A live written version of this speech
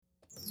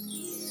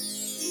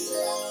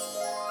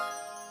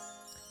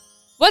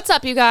What's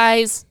up, you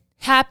guys?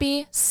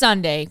 Happy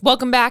Sunday.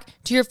 Welcome back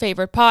to your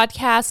favorite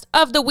podcast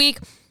of the week,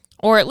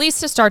 or at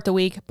least to start the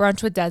week,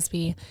 Brunch with Des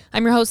B.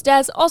 I'm your host,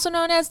 Des, also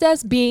known as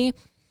Des B.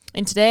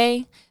 And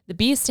today, the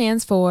B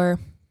stands for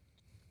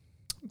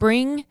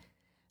bring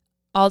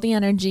all the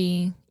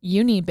energy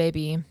you need,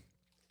 baby.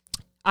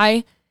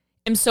 I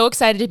am so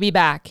excited to be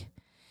back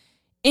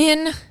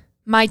in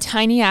my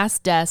tiny ass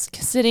desk,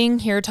 sitting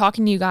here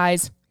talking to you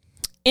guys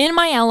in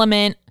my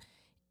element,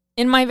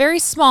 in my very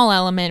small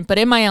element, but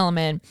in my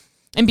element,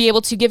 and be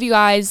able to give you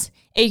guys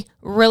a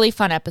really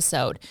fun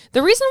episode.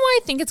 The reason why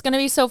I think it's going to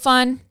be so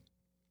fun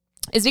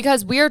is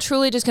because we are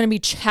truly just going to be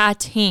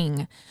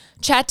chatting.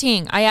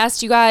 I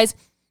asked you guys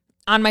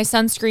on my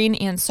Sunscreen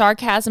and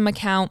Sarcasm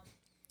account,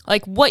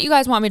 like, what you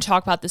guys want me to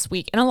talk about this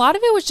week. And a lot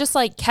of it was just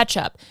like catch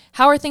up.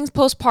 How are things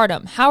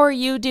postpartum? How are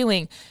you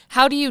doing?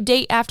 How do you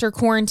date after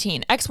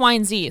quarantine? X, Y,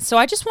 and Z. So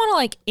I just want to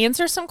like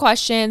answer some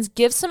questions,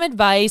 give some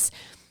advice,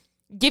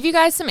 give you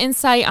guys some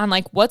insight on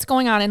like what's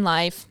going on in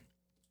life,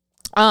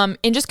 and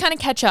just kind of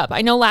catch up.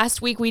 I know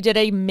last week we did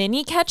a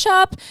mini catch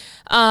up,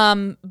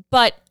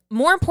 but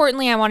more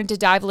importantly, I wanted to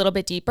dive a little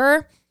bit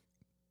deeper,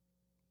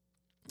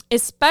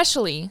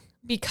 especially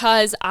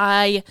because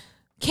I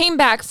came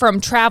back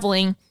from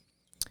traveling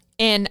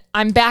and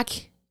I'm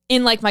back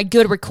in like my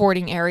good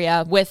recording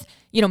area with,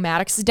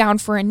 Maddox is down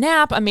for a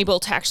nap. I'm able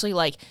to actually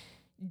like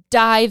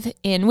dive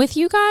in with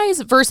you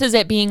guys versus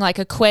it being like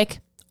a quick,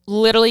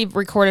 literally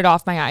recorded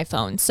off my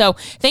iPhone. So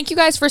thank you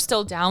guys for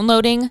still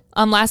downloading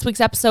last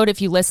week's episode.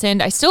 If you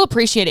listened, I still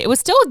appreciate it. It was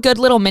still a good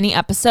little mini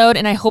episode.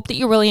 And I hope that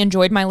you really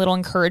enjoyed my little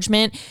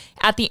encouragement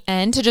at the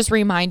end to just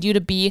remind you to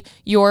be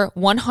your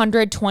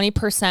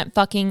 120%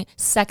 fucking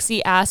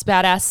sexy ass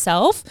badass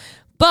self.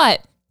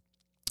 But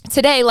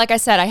today, like I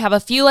said, I have a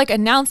few like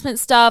announcement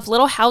stuff,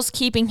 little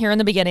housekeeping here in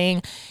the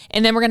beginning,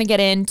 and then we're going to get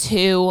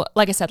into,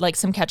 like I said, like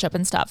some catch up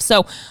and stuff.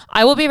 So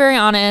I will be very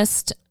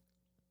honest.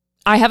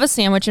 I have a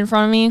sandwich in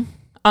front of me.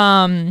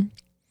 And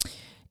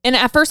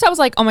at first I was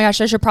like, oh my gosh,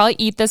 I should probably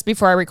eat this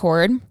before I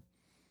record.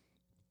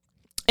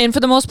 And for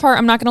the most part,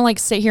 I'm not going to like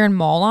sit here and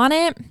maul on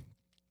it.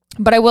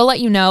 But I will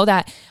let you know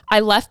that I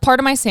left part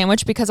of my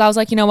sandwich because I was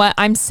like, you know what?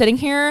 I'm sitting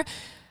here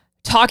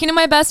talking to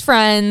my best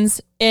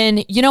friends,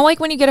 and like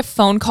when you get a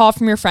phone call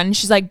from your friend and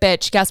she's like,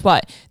 bitch, guess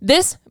what?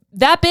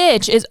 That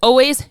bitch is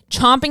always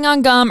chomping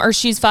on gum or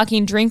she's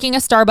fucking drinking a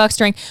Starbucks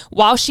drink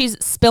while she's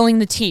spilling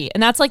the tea.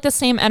 And that's like the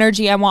same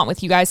energy I want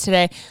with you guys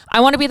today.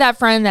 I want to be that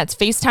friend that's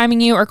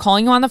FaceTiming you or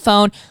calling you on the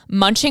phone,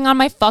 munching on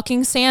my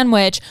fucking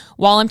sandwich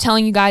while I'm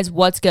telling you guys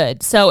what's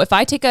good. So if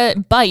I take a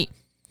bite,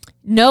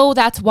 no,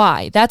 that's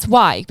why. That's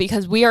why,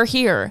 because we are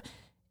here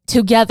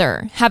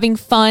together having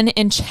fun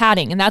and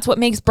chatting. And that's what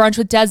makes Brunch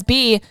with Des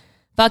B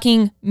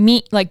fucking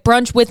me, like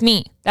brunch with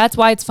me. That's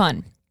why it's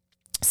fun.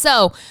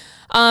 So,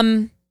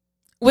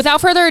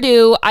 without further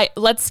ado,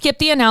 let's skip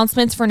the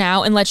announcements for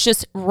now and let's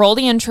just roll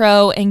the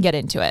intro and get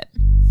into it.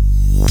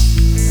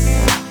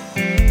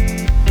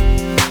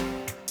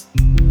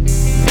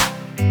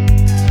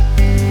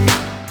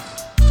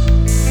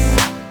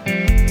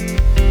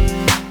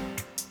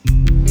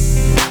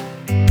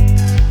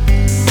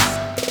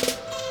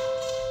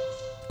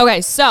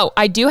 Okay, so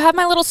I do have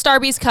my little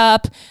Starbucks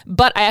cup,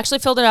 but I actually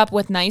filled it up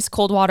with nice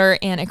cold water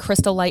and a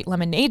Crystal Light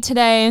lemonade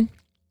today.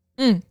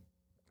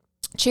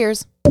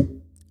 Cheers.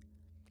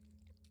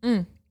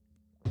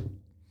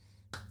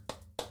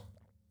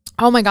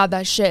 Oh my God,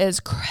 that shit is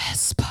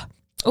crisp.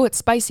 Oh, it's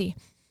spicy.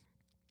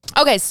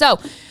 Okay, so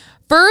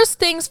first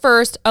things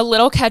first, a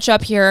little catch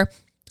up here.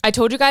 I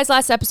told you guys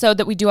last episode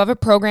that we do have a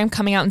program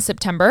coming out in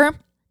September.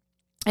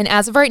 And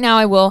as of right now,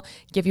 I will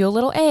give you a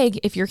little egg.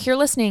 If you're here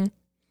listening,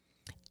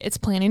 it's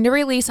planning to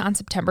release on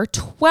September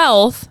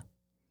 12th,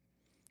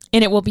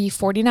 and it will be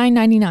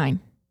 $49.99.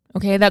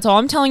 Okay, that's all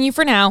I'm telling you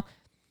for now.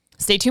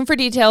 Stay tuned for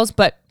details,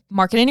 but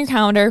mark it in your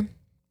calendar.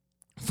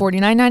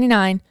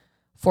 $49.99,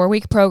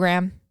 4-week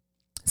program,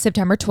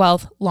 September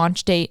 12th,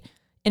 launch date,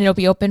 and it'll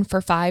be open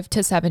for 5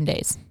 to 7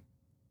 days.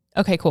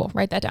 Okay, cool.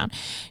 Write that down.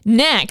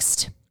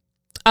 Next,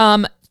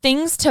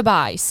 things to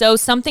buy. So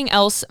something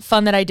else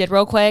fun that I did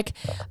real quick.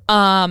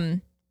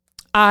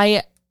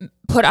 I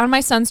put on my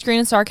Sunscreen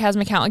and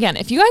Sarcasm account. Again,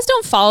 if you guys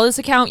don't follow this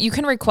account, you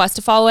can request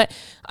to follow it.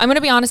 I'm going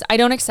to be honest, I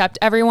don't accept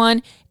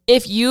everyone.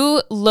 If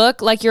you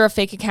look like you're a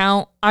fake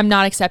account, I'm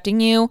not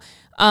accepting you.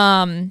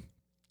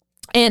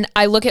 And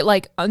I look at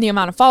like the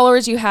amount of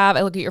followers you have.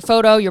 I look at your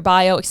photo, your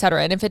bio,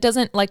 etc. And if it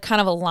doesn't like kind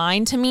of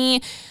align to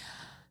me,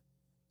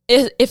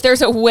 if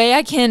there's a way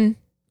I can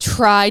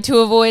try to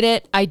avoid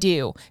it, I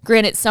do.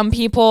 Granted, some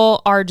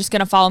people are just going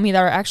to follow me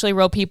that are actually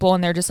real people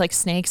and they're just like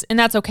snakes, and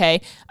that's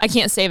okay. I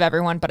can't save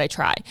everyone, but I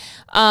try.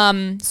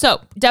 So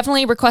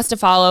definitely request to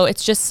follow.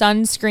 It's just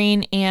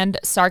Sunscreen and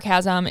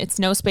Sarcasm. It's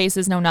no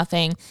spaces, no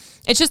nothing.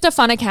 It's just a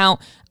fun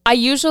account. I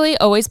usually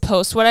always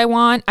post what I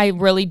want. I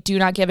really do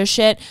not give a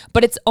shit,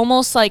 but it's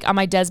almost like on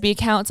my Des B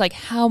account, it's like,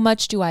 how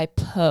much do I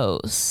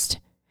post?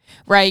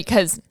 Right?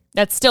 Because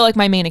that's still like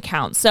my main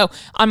account. So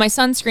on my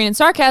Sunscreen and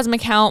Sarcasm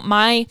account,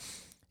 my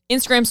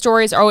Instagram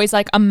stories are always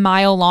like a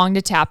mile long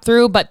to tap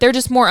through, but they're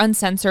just more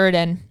uncensored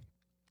and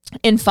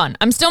and fun.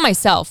 I'm still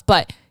myself,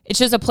 but it's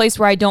just a place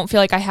where I don't feel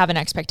like I have an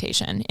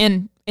expectation,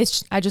 and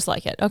I just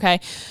like it. Okay.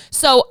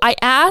 So I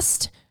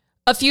asked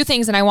a few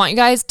things, and I want you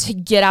guys to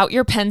get out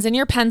your pens and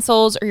your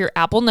pencils or your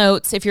Apple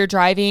Notes. If you're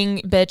driving,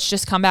 bitch,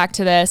 just come back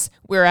to this.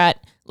 We're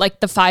at like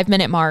the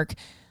 5-minute mark.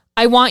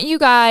 I want you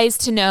guys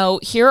to know,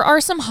 here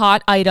are some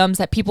hot items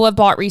that people have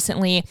bought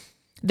recently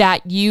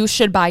that you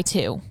should buy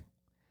too.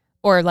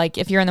 Or like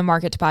if you're in the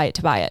market to buy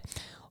it.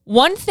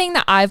 One thing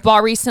that I've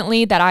bought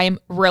recently that I am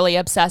really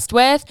obsessed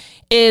with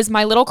is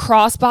my little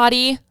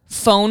crossbody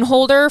phone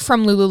holder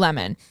from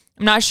Lululemon.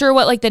 I'm not sure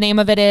what like the name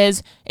of it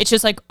is. It's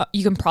just like,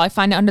 you can probably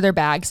find it under their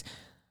bags.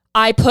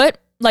 I put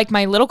like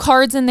my little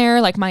cards in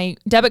there, like my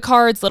debit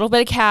cards, little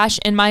bit of cash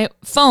in my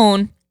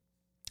phone.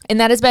 And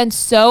that has been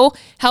so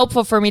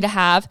helpful for me to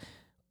have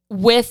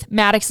with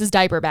Maddox's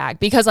diaper bag,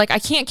 because like I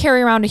can't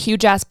carry around a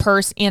huge ass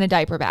purse and a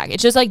diaper bag. It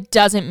just like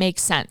doesn't make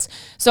sense.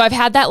 So I've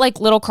had that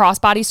like little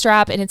crossbody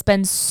strap, and it's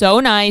been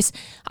so nice.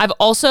 I've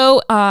also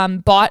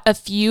bought a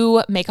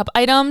few makeup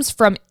items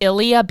from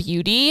Ilia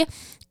Beauty,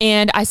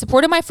 and I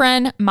supported my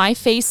friend My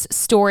Face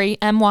Story,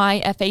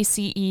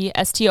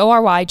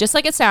 MyFaceStory, just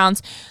like it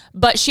sounds,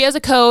 but she has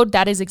a code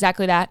that is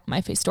exactly that,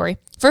 My Face Story,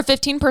 for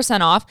 15%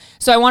 off.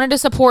 So I wanted to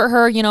support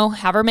her, you know,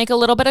 have her make a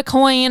little bit of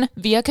coin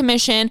via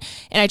commission.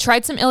 And I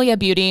tried some Ilia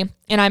Beauty,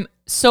 and I'm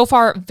so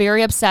far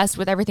very obsessed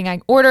with everything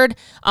I ordered.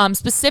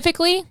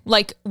 Specifically,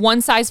 like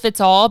one size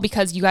fits all,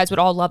 because you guys would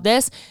all love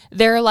this.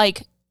 They're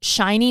like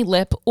shiny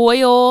lip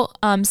oil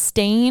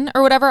stain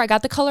or whatever. I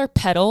got the color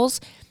Petals,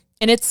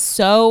 and it's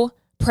so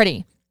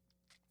pretty.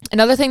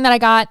 Another thing that I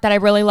got that I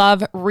really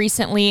love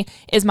recently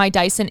is my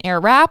Dyson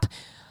Airwrap.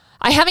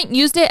 I haven't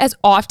used it as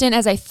often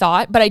as I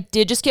thought, but I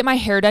did just get my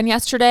hair done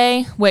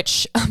yesterday,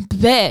 which,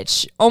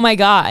 bitch, oh my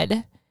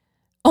God.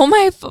 Oh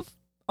my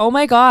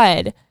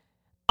God.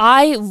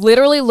 I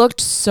literally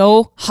looked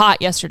so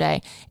hot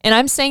yesterday. And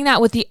I'm saying that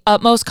with the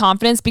utmost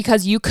confidence,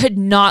 because you could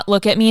not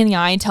look at me in the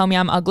eye and tell me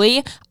I'm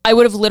ugly. I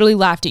would have literally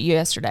laughed at you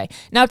yesterday.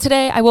 Now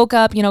today I woke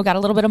up, you know, got a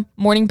little bit of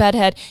morning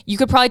bedhead. You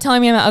could probably tell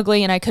me I'm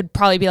ugly, and I could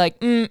probably be like,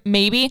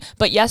 maybe.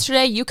 But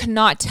yesterday you could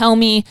not tell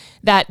me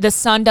that the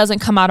sun doesn't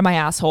come out of my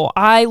asshole.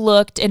 I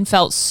looked and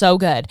felt so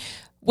good.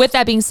 With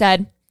that being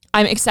said,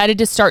 I'm excited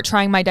to start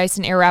trying my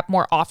Dyson Airwrap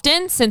more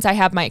often since I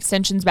have my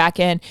extensions back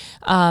in.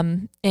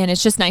 And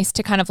it's just nice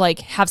to kind of like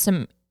have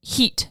some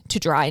heat to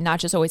dry, not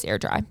just always air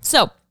dry.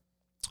 So,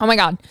 oh my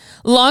God,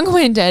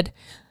 long-winded,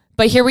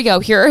 but here we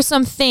go. Here are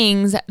some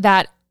things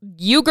that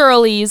you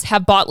girlies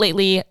have bought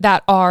lately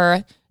that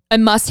are a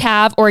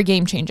must-have or a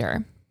game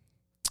changer.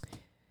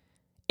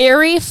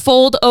 Aerie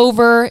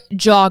fold-over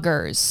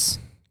joggers.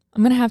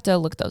 I'm going to have to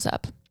look those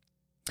up.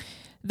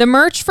 The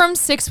merch from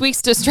 6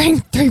 Weeks to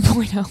Strength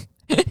 3.0.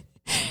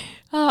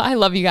 Oh, I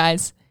love you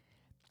guys.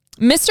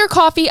 Mr.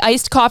 Coffee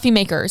iced coffee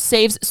maker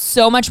saves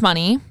so much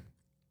money.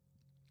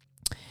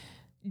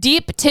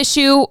 Deep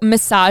tissue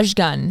massage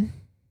gun.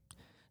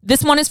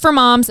 This one is for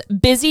moms.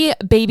 Busy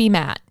baby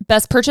mat.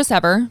 Best purchase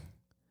ever.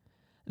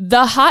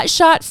 The Hot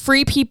Shot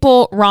Free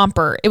People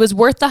romper. It was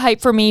worth the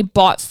hype for me.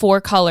 Bought 4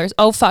 colors.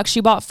 Oh, fuck.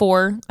 She bought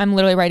 4. I'm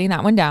literally writing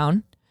that one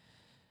down.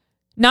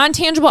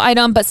 Non-tangible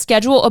item, but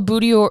schedule a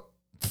boudoir.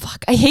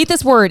 Fuck, I hate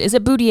this word. Is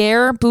it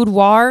boudoir?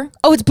 Boudoir?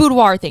 Oh, it's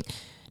boudoir thing.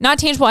 Not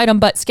tangible item,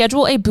 but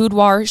schedule a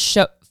boudoir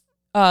shoot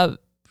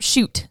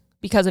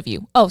because of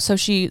you. Oh, so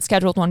she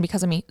scheduled one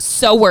because of me.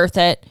 So worth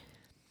it.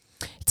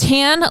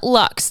 Tan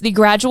Luxe, the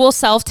gradual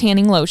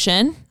self-tanning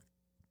lotion.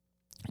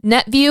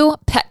 NetView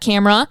pet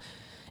camera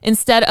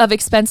instead of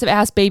expensive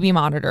ass baby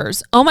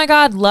monitors. Oh my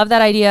God, love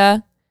that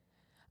idea.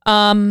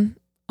 Oh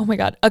my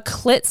God, a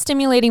clit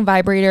stimulating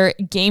vibrator,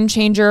 game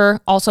changer,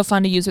 also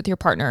fun to use with your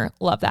partner.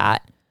 Love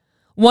that.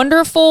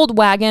 Wonderfold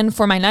wagon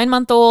for my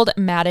 9-month-old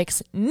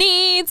Maddox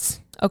needs.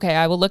 Okay,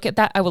 I will look at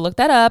that. I will look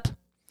that up.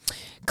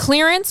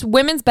 Clearance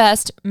women's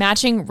best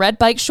matching red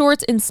bike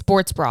shorts and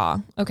sports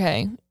bra.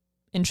 Okay,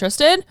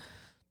 interested?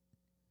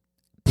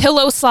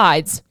 Pillow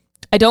slides.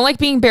 I don't like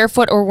being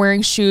barefoot or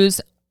wearing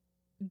shoes.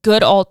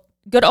 Good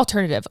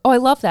alternative. Oh, I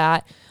love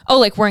that. Oh,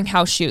 like wearing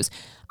house shoes.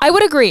 I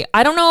would agree.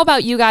 I don't know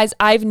about you guys.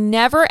 I've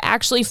never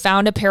actually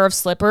found a pair of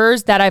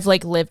slippers that I've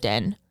like lived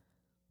in.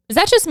 Is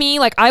that just me?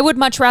 Like I would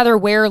much rather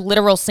wear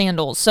literal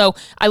sandals. So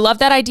I love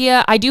that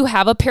idea. I do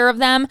have a pair of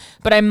them,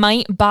 but I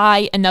might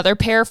buy another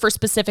pair for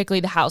specifically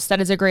the house. That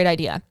is a great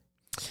idea.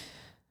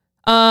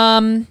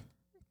 Oh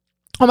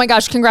my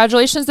gosh.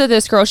 Congratulations to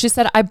this girl. She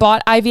said, I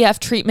bought IVF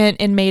treatment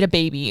and made a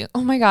baby.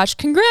 Oh my gosh.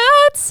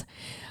 Congrats.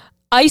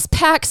 Ice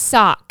pack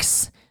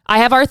socks. I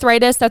have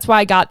arthritis. That's why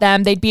I got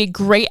them. They'd be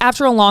great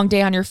after a long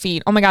day on your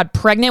feet. Oh my God.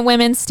 Pregnant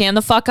women, stand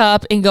the fuck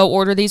up and go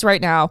order these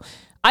right now.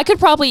 I could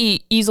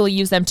probably easily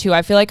use them too.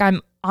 I feel like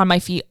I'm on my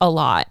feet a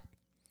lot.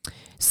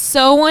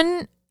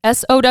 Sown,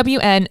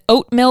 SOWN,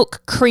 oat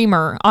milk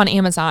creamer on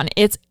Amazon.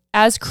 It's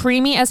as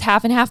creamy as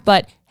half and half,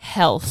 but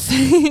health.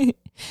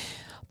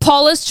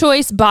 Paula's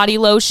Choice body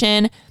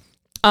lotion.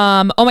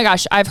 Oh my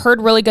gosh, I've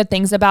heard really good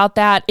things about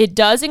that. It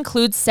does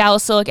include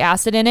salicylic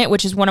acid in it,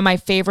 which is one of my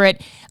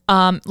favorite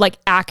like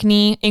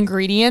acne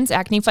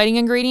fighting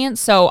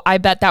ingredients. So I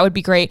bet that would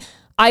be great.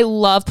 I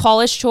love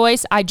Paula's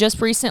Choice. I just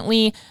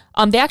recently,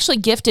 they actually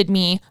gifted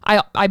me.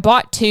 I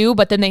bought two,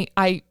 but then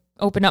I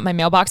opened up my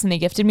mailbox and they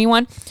gifted me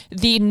one.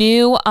 The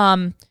new,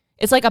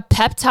 it's like a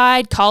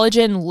peptide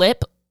collagen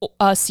lip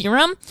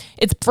serum.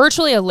 It's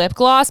virtually a lip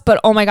gloss,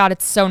 but oh my God,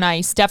 it's so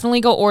nice.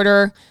 Definitely go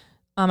order.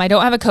 I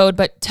don't have a code,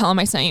 but tell them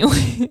I sent you.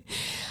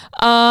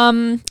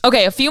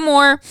 Okay, a few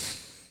more.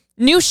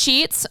 New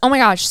sheets. Oh my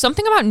gosh,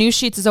 something about new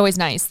sheets is always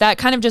nice. That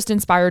kind of just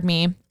inspired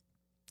me.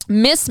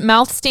 Miss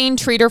Mouth Stain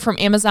Treater from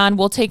Amazon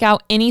will take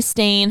out any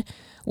stain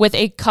with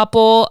a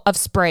couple of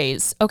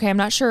sprays. Okay, I'm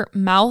not sure.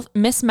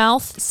 Miss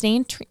Mouth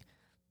Stain Treater.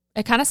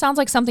 It kind of sounds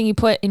like something you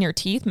put in your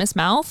teeth, Miss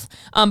Mouth,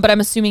 but I'm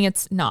assuming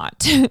it's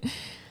not.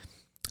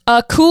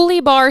 A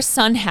Coolie Bar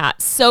sun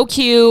hat. So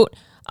cute.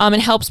 It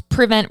helps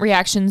prevent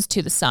reactions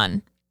to the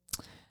sun.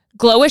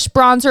 Glowish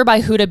bronzer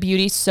by Huda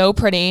Beauty. So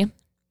pretty.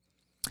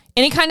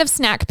 Any kind of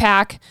snack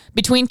pack.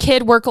 Between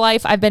kid work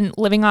life, I've been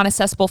living on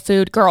accessible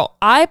food. Girl,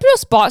 I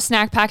just bought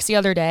snack packs the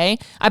other day.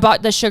 I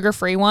bought the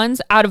sugar-free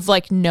ones out of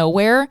like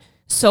nowhere.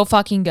 So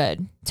fucking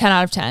good. 10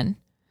 out of 10.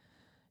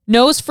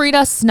 Nose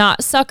Frida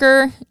Snot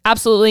Sucker.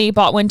 Absolutely.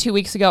 Bought one 2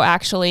 weeks ago,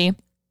 actually.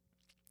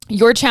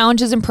 Your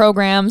challenges and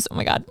programs. Oh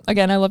my God.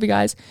 Again, I love you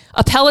guys.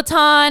 A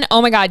Peloton.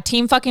 Oh my God.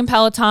 Team fucking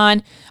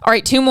Peloton. All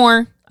right, two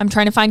more. I'm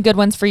trying to find good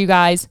ones for you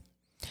guys.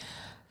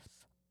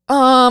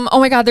 Oh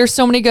my God, there's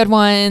so many good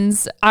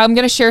ones. I'm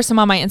going to share some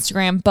on my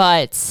Instagram,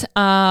 but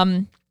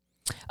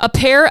a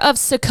pair of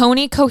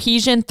Saucony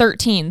Cohesion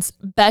 13s,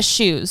 best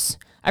shoes.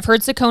 I've heard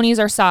Sauconys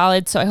are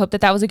solid, so I hope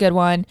that was a good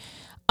one.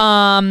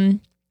 Oh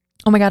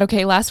my God,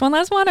 okay, last one.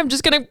 I'm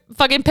just going to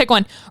fucking pick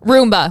one.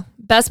 Roomba,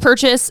 best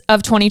purchase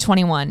of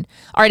 2021.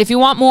 All right, if you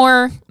want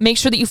more, make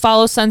sure that you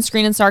follow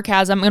Sunscreen and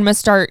Sarcasm. I'm going to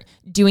start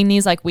doing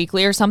these like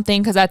weekly or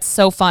something because that's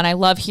so fun. I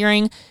love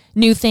hearing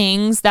new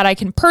things that I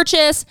can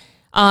purchase.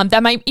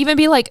 That might even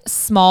be like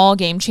small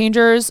game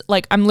changers.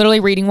 Like I'm literally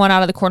reading one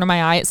out of the corner of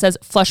my eye. It says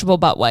flushable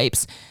butt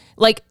wipes.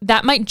 Like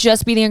that might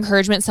just be the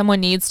encouragement someone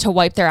needs to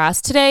wipe their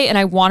ass today. And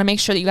I want to make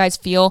sure that you guys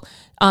feel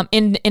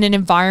in an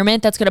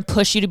environment that's going to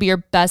push you to be your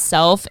best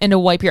self and to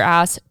wipe your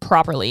ass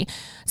properly.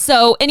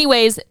 So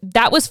anyways,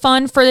 that was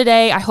fun for the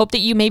day. I hope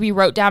that you maybe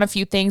wrote down a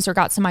few things or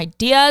got some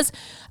ideas.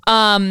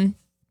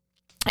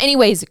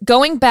 Anyways,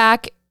 going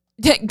back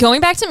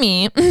to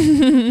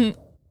me.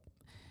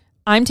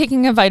 I'm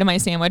taking a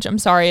Vegemite sandwich. I'm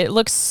sorry. It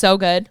looks so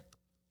good.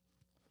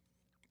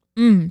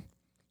 I'm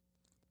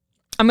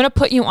going to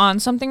put you on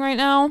something right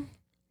now.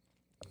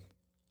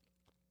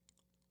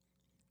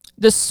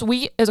 The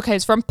sweet is okay.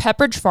 It's from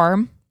Pepperidge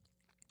Farm.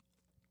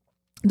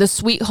 The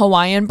sweet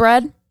Hawaiian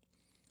bread.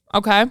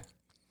 Okay.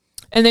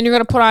 And then you're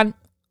going to put on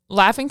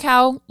Laughing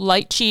Cow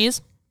light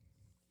cheese,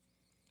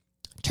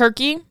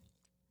 turkey,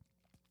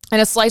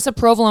 and a slice of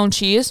provolone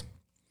cheese.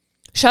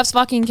 Chef's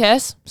fucking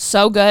kiss.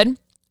 So good.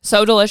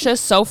 So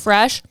delicious, so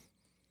fresh,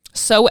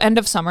 so end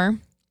of summer.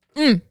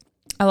 I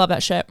love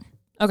that shit.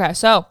 Okay,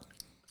 so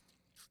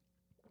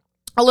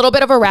a little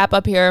bit of a wrap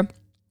up here.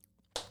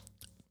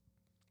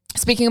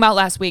 Speaking about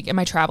last week and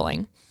my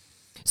traveling.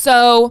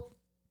 So,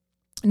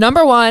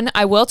 number one,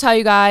 I will tell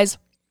you guys,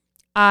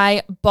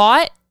 I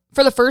bought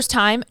for the first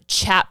time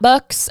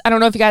Chatbooks. I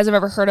don't know if you guys have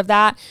ever heard of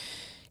that.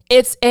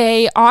 It's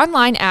a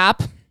online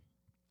app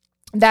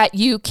that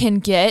you can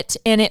get,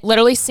 and it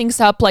literally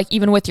syncs up like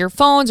even with your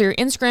phones or your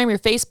Instagram, your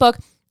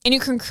Facebook, and you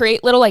can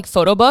create little like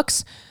photo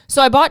books. So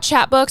I bought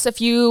Chatbooks a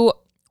few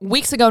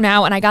weeks ago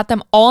now, and I got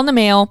them all in the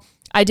mail.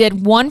 I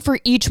did one for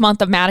each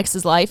month of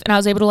Maddox's life, and I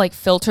was able to like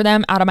filter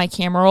them out of my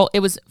camera roll.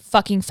 It was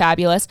fucking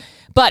fabulous.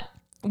 But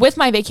with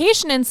my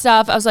vacation and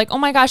stuff, I was like, oh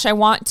my gosh,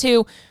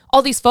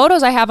 all these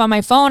photos I have on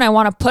my phone, I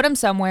want to put them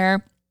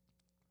somewhere.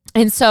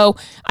 And so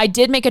I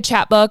did make a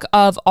Chatbook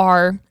of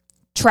our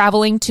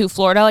traveling to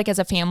Florida, like as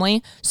a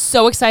family.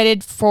 So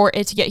excited for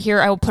it to get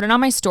here. I will put it on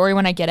my story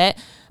when I get it.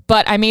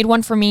 But I made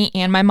one for me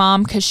and my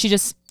mom because she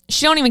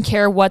don't even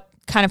care what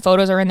kind of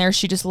photos are in there.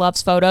 She just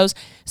loves photos.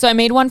 So I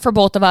made one for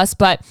both of us.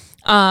 But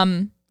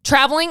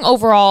traveling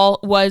overall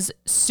was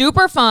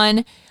super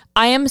fun.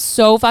 I am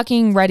so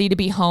fucking ready to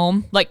be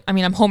home. Like, I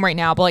mean, I'm home right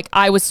now, but like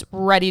I was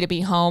ready to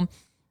be home.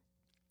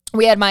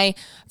 We had my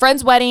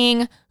friend's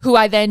wedding, who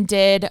I then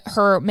did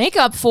her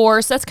makeup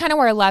for. So that's kind of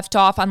where I left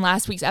off on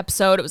last week's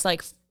episode. It was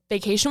like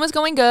vacation was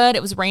going good.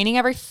 It was raining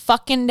every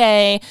fucking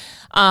day.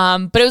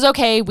 But it was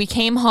okay. We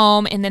came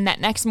home, and then that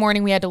next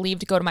morning we had to leave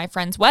to go to my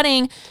friend's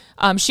wedding.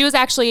 She was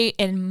actually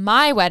in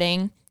my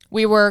wedding.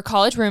 We were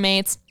college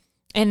roommates.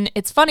 And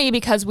it's funny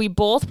because we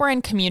both were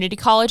in community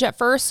college at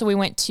first. So we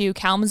went to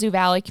Kalamazoo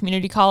Valley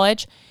Community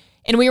College,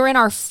 and we were in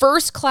our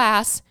first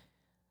class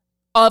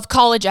of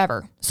college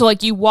ever. So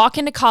like you walk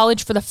into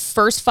college for the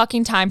first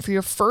fucking time for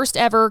your first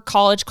ever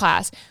college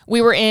class.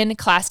 We were in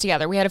class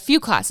together. We had a few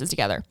classes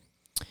together.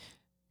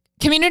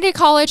 Community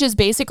college is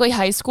basically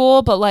high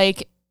school, but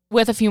like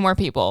with a few more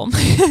people.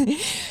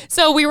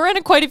 So we were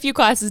in quite a few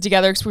classes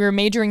together because we were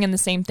majoring in the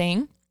same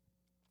thing.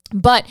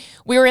 But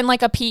we were in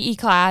like a PE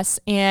class,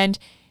 and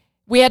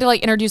we had to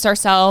like introduce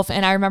ourselves.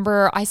 And I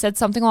remember I said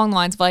something along the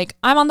lines of like,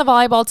 I'm on the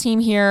volleyball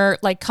team here.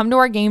 Like, come to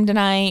our game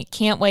tonight.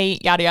 Can't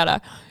wait, yada,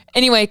 yada.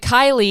 Anyway,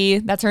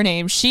 Kylie, that's her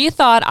name. She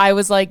thought I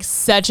was like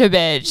such a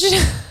bitch.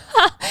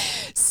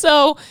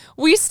 So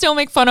we still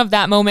make fun of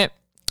that moment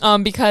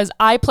because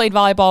I played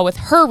volleyball with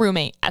her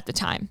roommate at the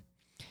time.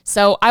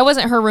 So I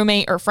wasn't her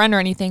roommate or friend or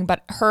anything,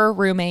 but her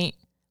roommate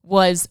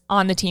was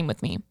on the team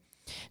with me.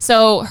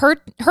 So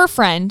her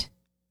friend,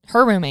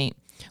 her roommate,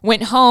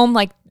 went home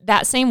like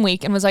that same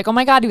week and was like, oh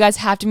my God, you guys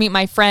have to meet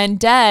my friend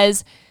Des.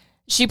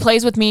 She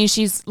plays with me.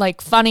 She's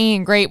like funny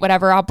and great,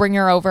 whatever. I'll bring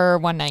her over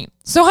one night.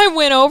 So I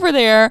went over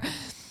there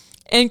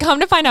and come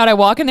to find out, I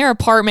walk in their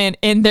apartment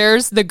and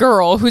there's the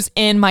girl who's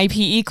in my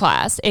PE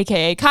class,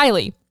 AKA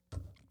Kylie.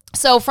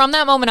 So from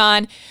that moment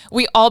on,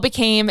 we all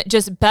became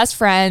just best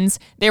friends.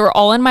 They were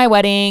all in my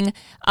wedding.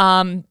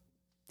 And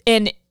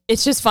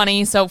it's just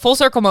funny. So full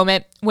circle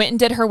moment, went and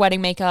did her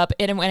wedding makeup.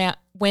 It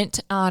went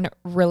on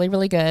really,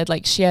 really good.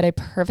 Like she had a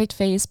perfect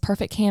face,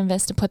 perfect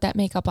canvas to put that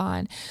makeup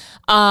on.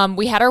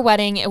 We had our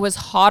wedding. It was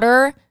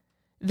hotter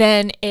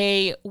than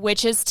a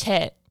witch's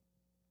tit.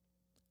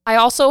 I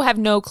also have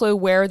no clue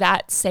where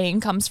that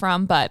saying comes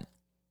from, but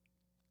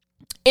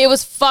it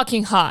was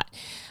fucking hot.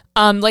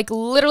 Like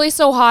literally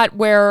so hot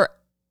where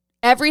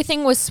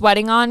everything was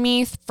sweating on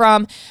me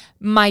from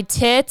my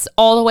tits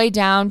all the way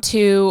down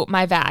to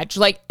my vag.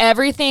 Like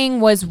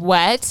everything was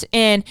wet,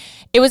 and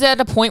it was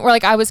at a point where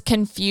like I was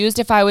confused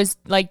if I was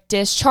like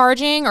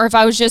discharging or if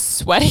I was just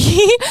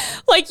sweaty.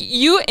 Like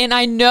and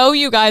I know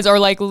you guys are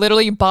like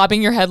literally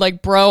bobbing your head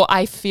like, bro,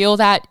 I feel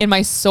that in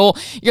my soul.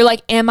 You're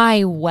like, am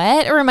I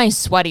wet or am I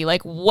sweaty?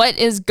 Like what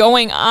is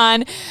going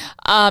on?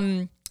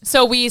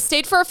 So we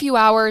stayed for a few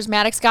hours.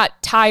 Maddox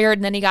got tired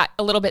and then he got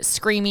a little bit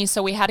screamy.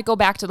 So we had to go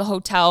back to the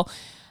hotel.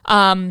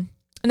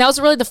 And that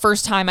was really the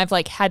first time I've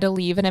like had to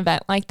leave an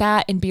event like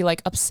that and be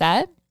like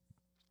upset.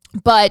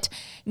 But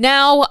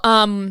now,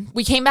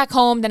 we came back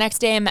home the next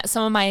day and met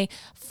some of my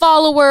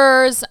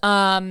followers, /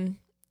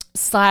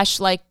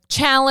 like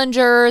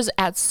challengers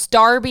at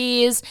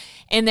Starbucks.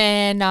 And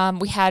then,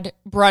 we had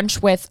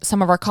brunch with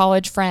some of our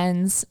college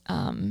friends.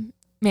 Man,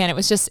 it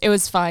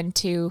was fun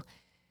to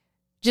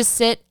just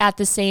sit at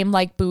the same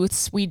like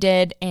booths we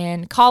did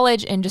in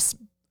college and just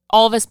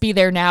all of us be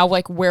there now,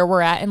 like where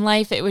we're at in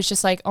life. It was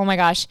just like, oh my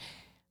gosh,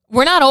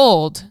 we're not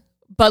old,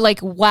 but like,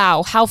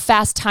 wow, how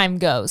fast time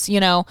goes, you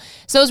know?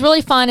 So it was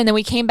really fun. And then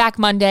we came back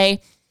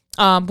Monday.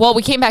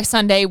 We came back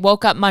Sunday,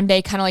 woke up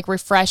Monday, kind of like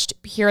refreshed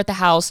here at the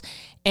house.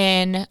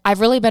 And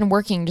I've really been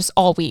working just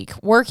all week,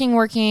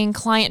 working,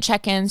 client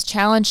check-ins,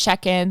 challenge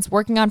check-ins,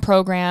 working on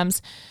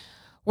programs,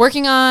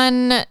 working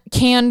on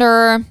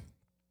candor,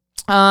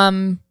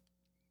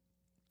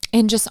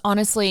 and just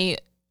honestly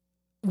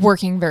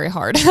working very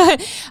hard.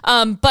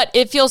 But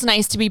it feels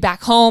nice to be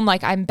back home.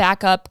 Like I'm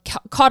back up,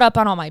 caught up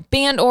on all my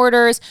band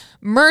orders,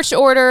 merch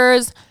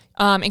orders,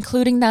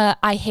 including the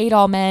I Hate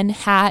All Men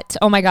hat.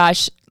 Oh my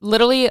gosh,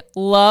 literally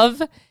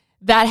love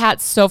that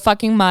hat so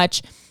fucking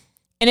much.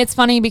 And it's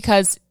funny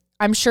because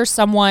I'm sure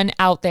someone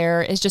out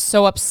there is just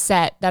so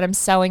upset that I'm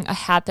selling a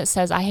hat that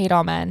says I hate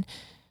all men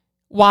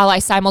while I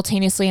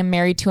simultaneously am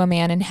married to a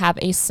man and have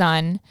a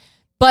son.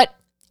 But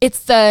it's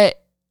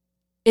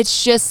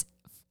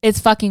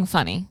fucking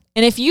funny.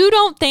 And if you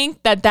don't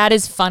think that that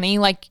is funny,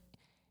 like,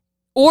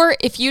 or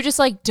if you just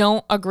like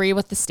don't agree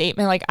with the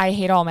statement, like I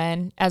hate all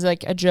men as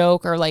like a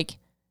joke or like,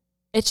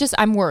 it's just,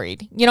 I'm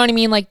worried. You know what I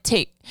mean? Like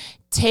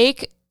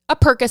take a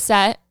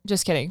Percocet,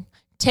 just kidding.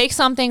 Take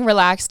something,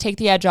 relax, take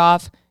the edge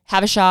off,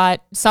 have a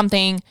shot,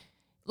 something,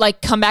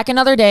 like come back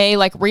another day,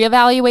 like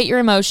reevaluate your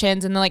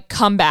emotions and then like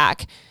come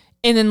back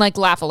and then like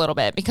laugh a little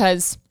bit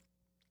because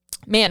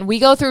man, we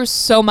go through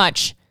so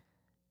much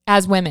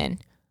as women.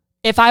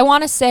 If I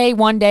want to say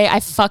one day I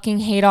fucking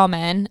hate all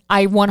men,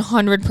 I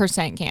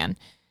 100% can.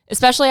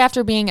 Especially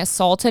after being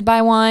assaulted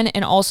by one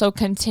and also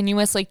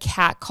continuously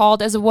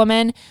catcalled as a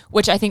woman,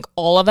 which I think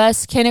all of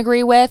us can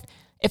agree with.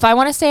 If I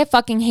want to say I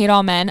fucking hate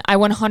all men, I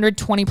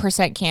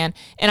 120% can.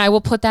 And I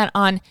will put that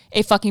on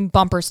a fucking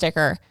bumper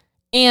sticker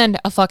and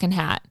a fucking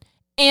hat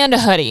and a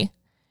hoodie.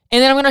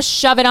 And then I'm going to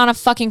shove it on a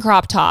fucking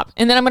crop top.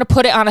 And then I'm going to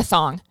put it on a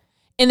thong.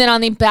 And then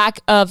on the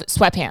back of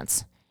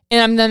sweatpants.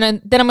 And then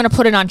I'm going to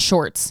put it on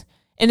shorts.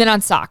 And then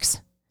on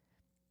socks.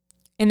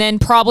 And then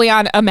probably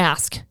on a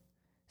mask.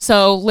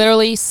 So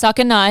literally suck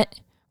a nut,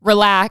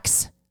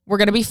 relax. We're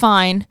going to be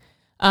fine.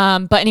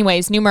 But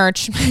anyways, new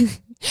merch.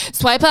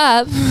 Swipe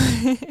up.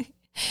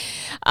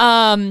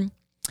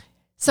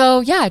 So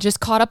yeah, just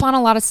caught up on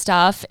a lot of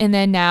stuff. And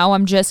then now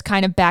I'm just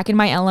kind of back in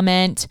my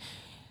element.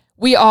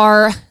 We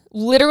are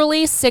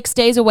literally 6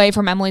 days away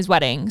from Emily's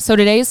wedding. So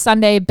today's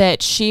Sunday,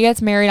 bitch. She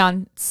gets married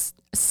on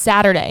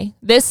Saturday.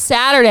 This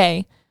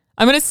Saturday.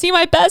 I'm going to see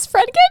my best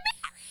friend get married.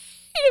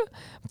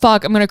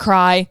 Fuck, I'm going to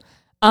cry.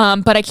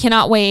 But I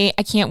cannot wait.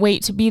 I can't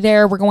wait to be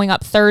there. We're going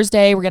up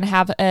Thursday. We're going to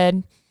have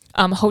a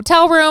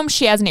hotel room.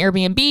 She has an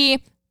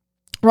Airbnb.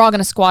 We're all going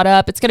to squat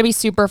up. It's going to be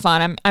super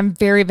fun. I'm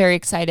very, very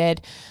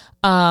excited.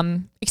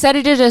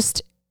 Excited to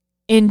just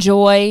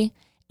enjoy.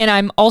 And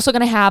I'm also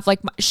going to have like,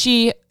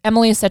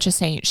 Emily is such a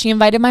saint. She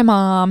invited my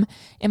mom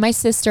and my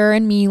sister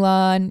and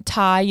Mila and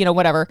Ty,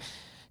 whatever.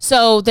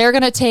 So they're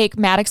going to take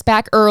Maddox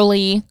back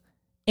early.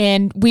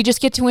 and we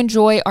just get to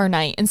enjoy our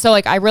night. And so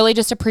like, I really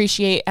just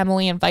appreciate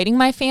Emily inviting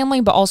my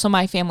family, but also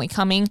my family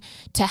coming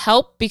to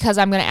help, because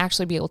I'm going to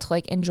actually be able to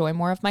like enjoy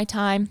more of my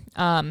time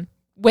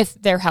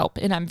with their help.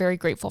 And I'm very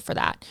grateful for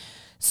that.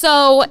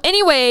 So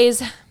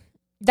anyways,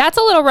 that's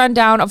a little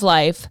rundown of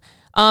life.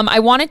 I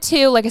wanted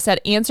to, like I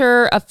said,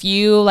 answer a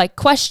few like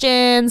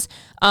questions,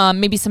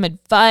 maybe some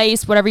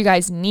advice, whatever you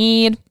guys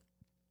need.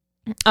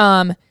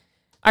 I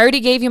already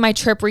gave you my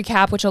trip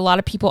recap, which a lot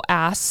of people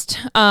asked.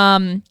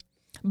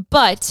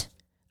 But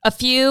a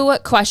few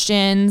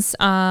questions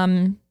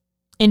in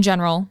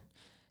general.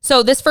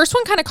 So this first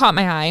one kind of caught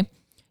my eye.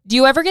 Do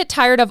you ever get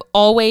tired of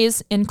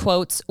always, in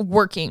quotes,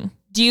 working?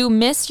 Do you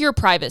miss your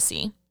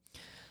privacy?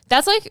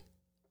 That's like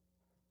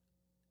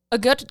a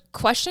good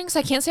question, because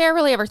I can't say I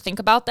really ever think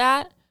about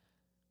that.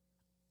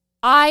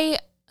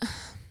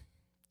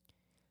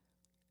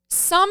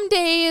 Some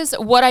days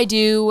what I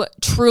do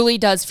truly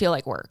does feel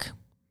like work,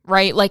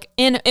 right? Like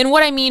in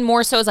what I mean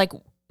more so is like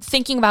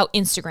thinking about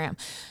Instagram.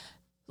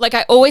 Like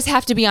I always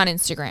have to be on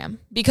Instagram,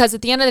 because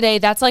at the end of the day,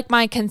 that's like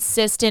my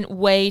consistent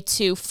way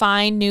to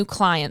find new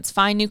clients,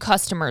 find new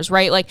customers,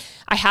 right? Like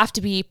I have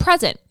to be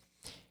present.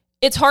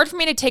 It's hard for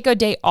me to take a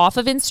day off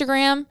of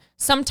Instagram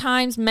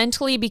sometimes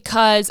mentally,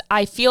 because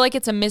I feel like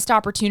it's a missed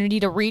opportunity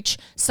to reach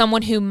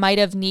someone who might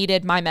have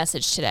needed my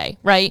message today,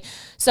 right?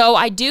 So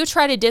I do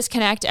try to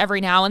disconnect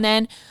every now and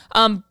then.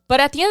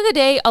 But at the end of the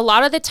day, a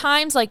lot of the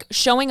times, like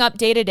showing up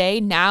day to day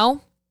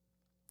now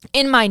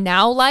in my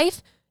now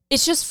life,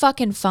 it's just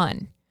fucking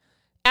fun.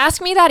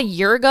 Ask me that a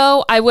year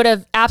ago, I would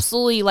have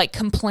absolutely like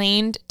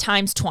complained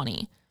times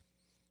 20,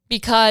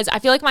 because I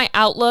feel like my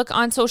outlook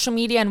on social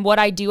media and what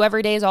I do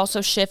every day has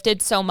also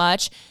shifted so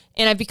much.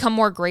 And I've become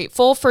more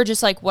grateful for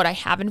just like what I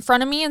have in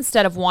front of me,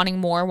 instead of wanting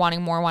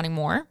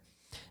more.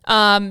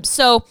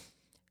 So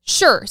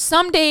sure,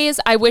 some days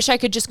I wish I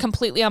could just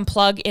completely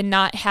unplug and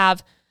not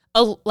have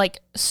a like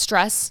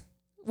stress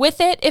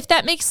with it, if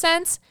that makes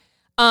sense.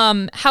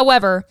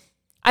 However,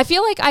 I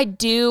feel like I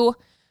do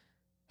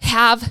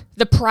have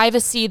the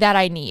privacy that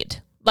I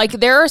need. Like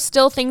there are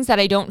still things that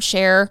I don't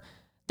share.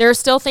 There are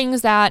still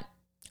things that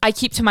I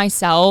keep to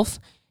myself,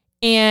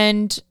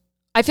 and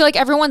I feel like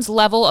everyone's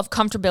level of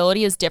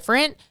comfortability is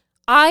different.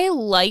 I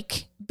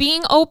like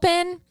being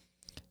open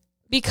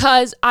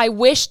because I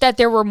wish that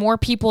there were more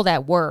people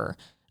that were.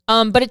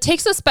 But it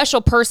takes a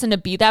special person to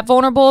be that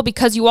vulnerable,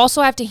 because you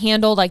also have to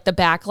handle like the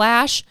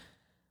backlash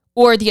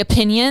or the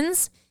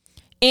opinions.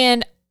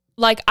 And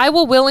like, I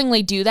will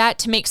willingly do that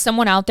to make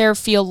someone out there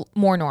feel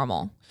more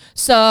normal.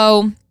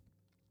 So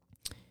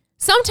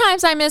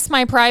sometimes I miss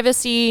my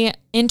privacy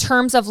in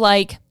terms of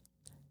like,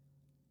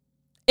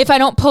 if I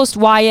don't post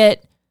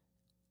Wyatt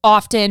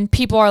often,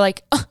 people are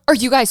like, are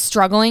you guys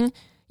struggling?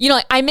 You know,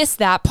 like, I miss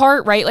that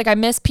part, right? Like I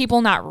miss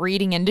people not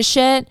reading into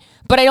shit,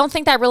 but I don't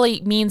think that really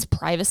means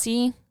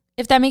privacy,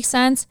 if that makes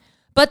sense.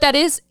 But that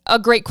is a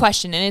great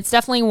question, and it's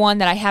definitely one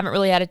that I haven't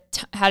really had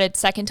a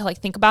second to like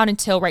think about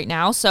until right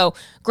now. So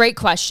great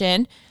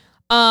question.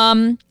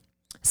 Someone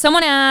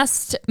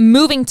asked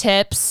moving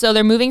tips. So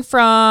they're moving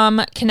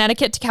from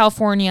Connecticut to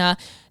California.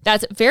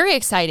 That's very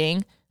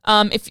exciting.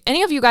 If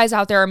any of you guys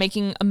out there are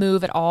making a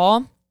move at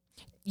all,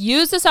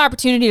 use this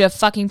opportunity to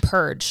fucking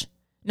purge.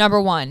 Number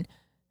one,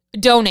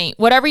 donate,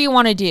 whatever you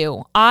want to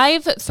do.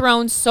 I've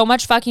thrown so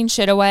much fucking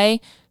shit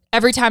away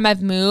every time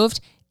I've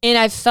moved, and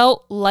I've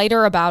felt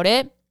lighter about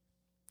it.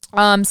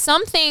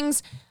 Some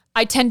things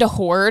I tend to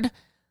hoard.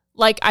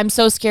 Like I'm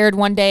so scared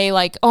one day,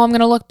 like, oh, I'm going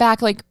to look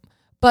back like,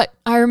 but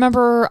I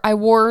remember I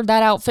wore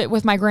that outfit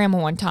with my grandma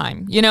one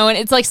time, you know, and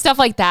it's like stuff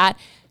like that.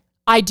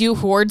 I do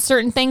hoard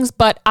certain things,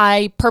 but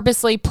I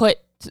purposely put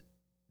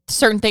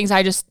certain things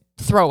I just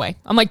throw away.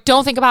 I'm like,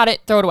 don't think about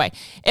it, throw it away.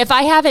 If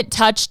I haven't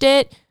touched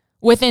it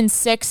within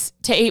 6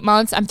 to 8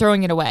 months, I'm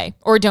throwing it away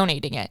or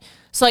donating it.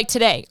 So like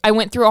today, I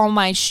went through all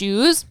my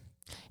shoes,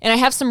 and I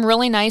have some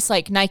really nice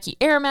like Nike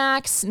Air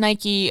Max,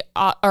 Nike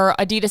or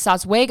Adidas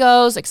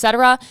Oswegos,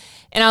 etc.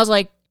 And I was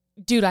like,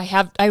 dude,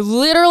 I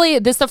literally,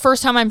 this is the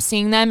first time I'm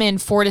seeing them in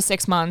 4 to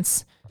 6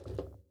 months.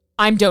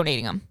 I'm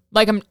donating them.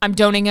 Like I'm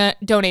donating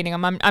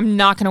them. I'm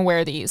not going to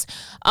wear these.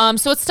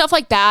 So it's stuff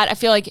like that. I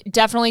feel like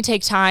definitely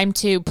take time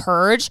to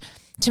purge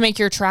to make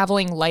your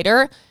traveling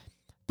lighter.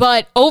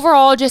 But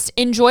overall, just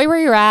enjoy where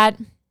you're at.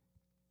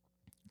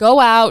 Go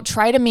out,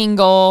 try to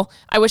mingle.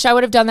 I wish I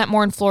would have done that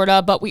more in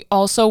Florida, but we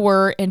also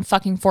were in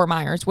fucking Fort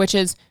Myers, which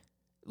is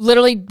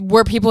literally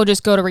where people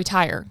just go to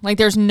retire. Like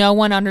there's no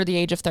one under the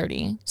age of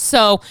 30.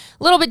 So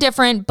a little bit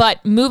different,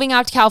 but moving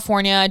out to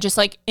California, just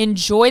like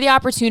enjoy the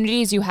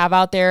opportunities you have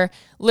out there.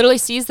 Literally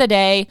seize the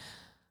day.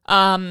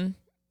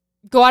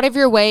 Go out of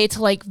your way to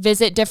like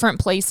visit different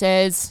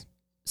places,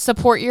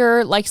 support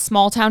your like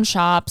small town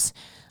shops.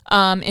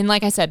 And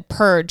like I said,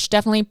 purge,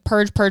 definitely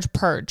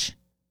purge.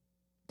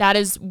 That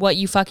is what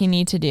you fucking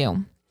need to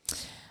do.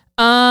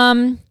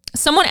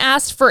 Someone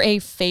asked for a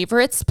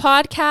favorites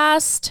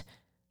podcast.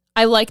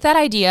 I like that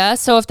idea.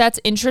 So if that's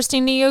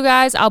interesting to you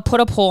guys, I'll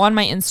put a poll on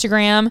my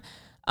Instagram.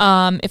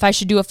 If I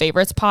should do a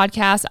favorites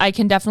podcast, I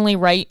can definitely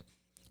write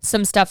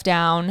some stuff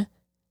down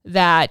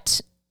that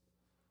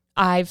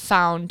I've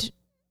found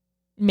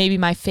maybe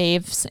my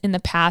faves in the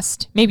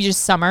past, maybe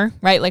just summer,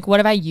 right? Like what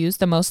have I used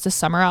the most this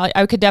summer?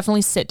 I could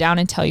definitely sit down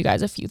and tell you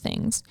guys a few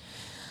things.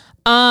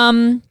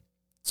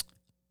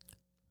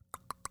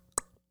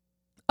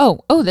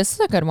 This is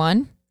a good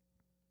one.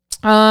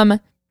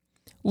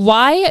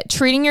 Why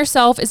treating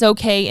yourself is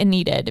okay and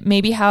needed.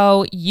 Maybe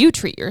how you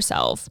treat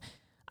yourself.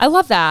 I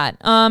love that.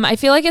 I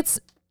feel like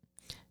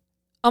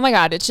oh my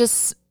God, it's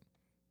just,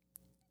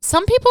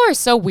 some people are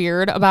so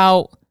weird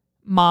about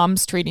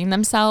moms treating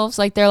themselves.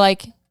 Like they're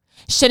like,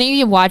 shouldn't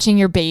you be watching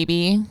your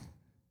baby?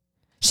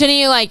 Shouldn't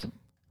you like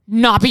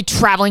not be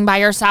traveling by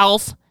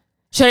yourself?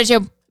 Shouldn't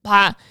you?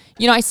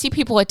 I see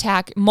people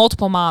attack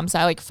multiple moms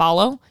I like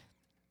follow.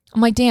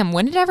 I'm like, damn,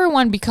 when did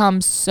everyone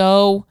become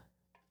so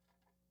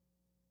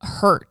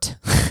hurt?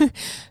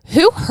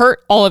 Who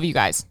hurt all of you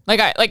guys?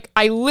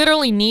 I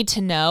literally need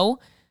to know,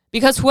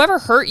 because whoever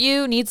hurt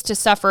you needs to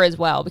suffer as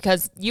well,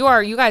 because you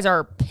guys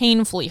are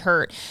painfully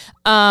hurt.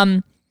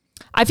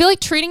 I feel like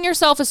treating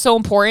yourself is so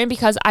important,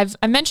 because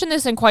I mentioned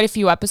this in quite a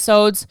few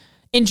episodes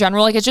in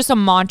general. Like it's just a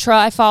mantra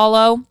I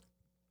follow.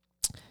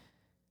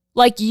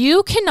 Like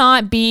you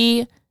cannot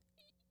be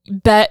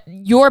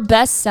your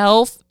best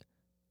self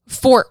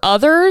for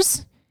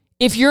others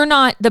if you're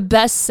not the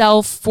best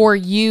self for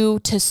you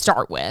to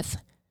start with.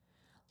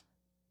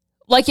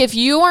 Like if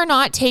you are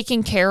not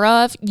taken care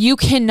of, you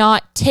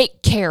cannot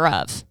take care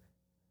of,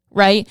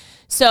 right?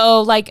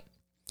 So like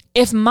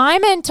if my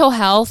mental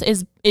health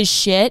is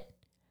shit,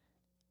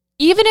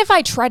 even if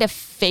I try to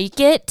fake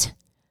it,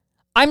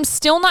 I'm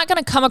still not going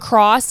to come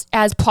across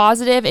as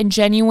positive and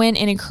genuine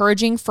and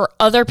encouraging for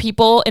other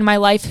people in my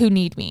life who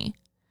need me.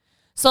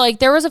 So like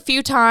there was a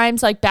few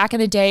times like back in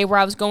the day where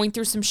I was going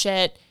through some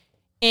shit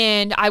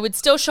and I would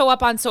still show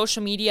up on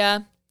social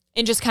media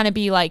and just kind of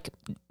be like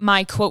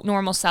my quote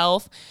normal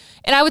self.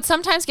 And I would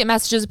sometimes get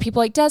messages of people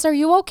like, Des, are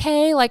you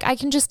okay? Like I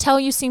can just tell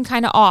you seem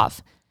kind of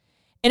off.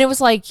 And it was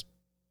like,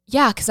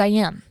 yeah, because I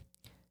am.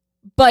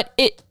 But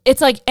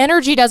it's like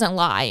energy doesn't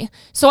lie.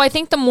 So I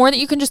think the more that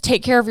you can just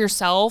take care of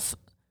yourself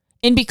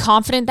and be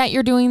confident that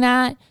you're doing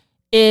that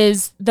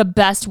is the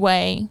best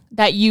way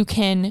that you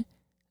can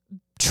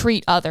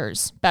treat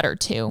others better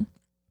too.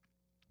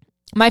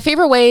 My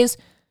favorite ways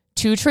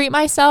to treat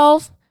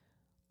myself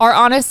are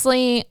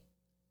honestly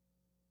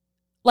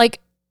like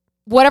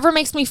whatever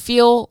makes me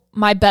feel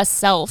my best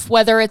self,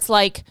 whether it's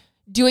like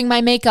doing my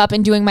makeup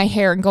and doing my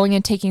hair and going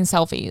and taking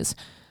selfies,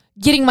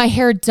 getting my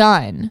hair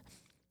done,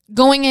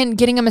 going and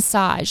getting a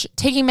massage,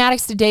 taking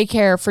Maddox to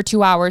daycare for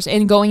 2 hours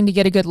and going to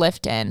get a good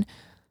lift in,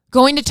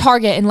 going to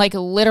Target and like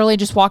literally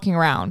just walking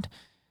around.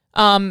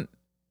 Some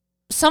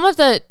of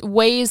the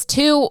ways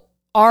too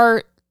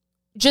are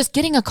just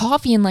getting a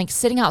coffee and like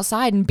sitting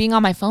outside and being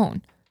on my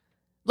phone.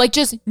 Like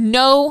just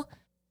nowhere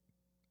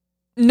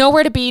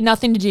to be,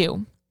 nothing to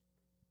do.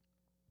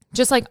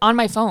 Just like on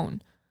my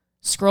phone,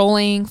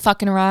 scrolling,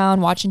 fucking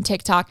around, watching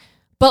TikTok,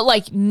 but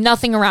like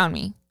nothing around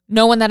me.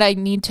 No one that I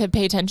need to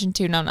pay attention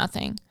to, no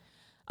nothing.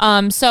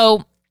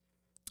 So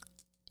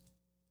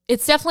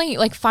it's definitely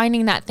like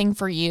finding that thing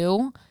for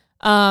you.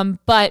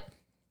 But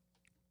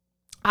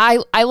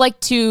I like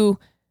to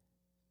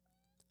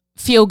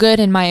feel good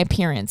in my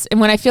appearance. And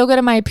when I feel good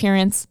in my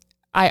appearance,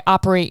 I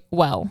operate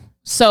well.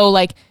 So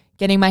like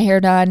getting my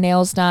hair done,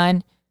 nails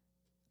done,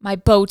 my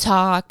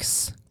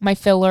Botox, my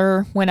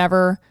filler,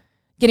 whenever,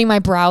 getting my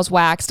brows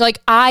waxed. Like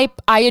I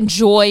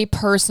enjoy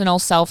personal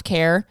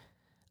self-care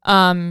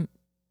to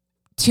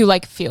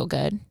like feel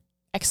good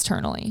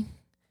externally.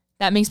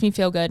 That makes me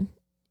feel good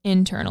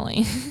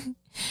internally.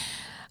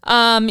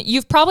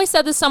 You've probably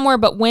said this somewhere,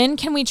 but when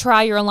can we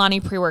try your Alani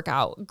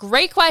pre-workout?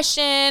 Great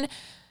question.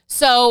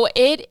 So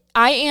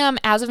I am,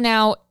 as of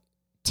now,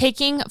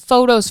 taking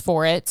photos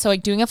for it. So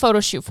like doing a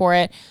photo shoot for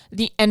it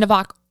the end of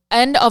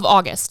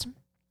August.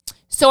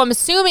 So I'm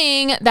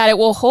assuming that it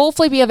will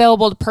hopefully be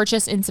available to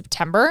purchase in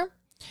September.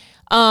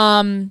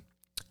 But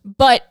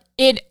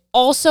it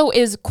also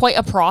is quite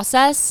a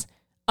process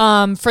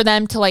for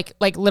them to like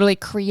literally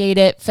create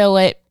it, fill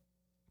it,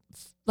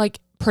 like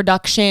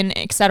production,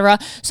 etc.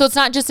 So it's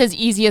not just as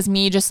easy as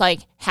me just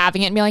like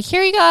having it and be like,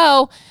 here you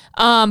go.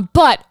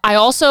 But I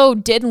also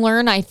did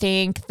learn, I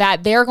think,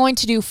 that they're going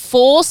to do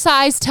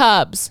full-size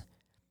tubs,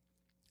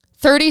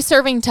 30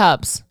 serving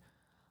tubs.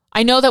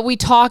 I know that we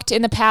talked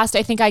in the past,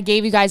 I think I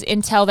gave you guys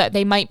intel that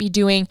they might be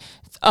doing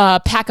a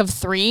pack of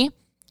 3,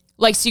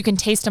 like so you can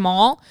taste them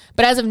all.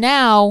 But as of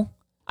now,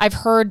 I've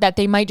heard that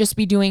they might just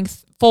be doing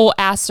full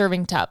ass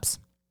serving tubs.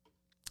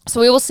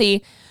 So we will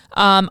see.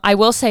 I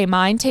will say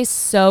mine tastes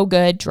so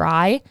good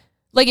dry.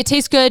 Like it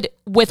tastes good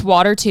with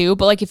water too,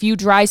 but like if you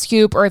dry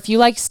scoop or if you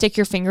like stick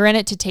your finger in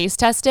it to taste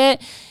test it,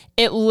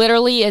 it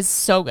literally is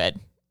so good.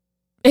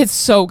 It's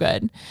so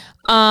good.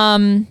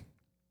 Okay.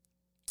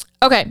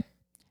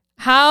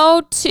 How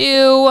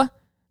to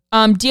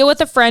deal with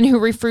a friend who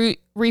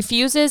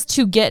refuses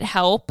to get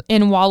help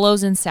and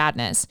wallows in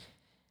sadness.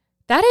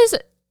 That is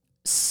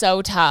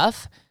so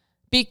tough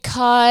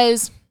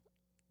because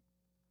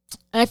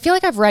and I feel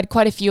like I've read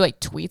quite a few like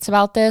tweets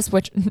about this,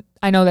 which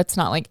I know that's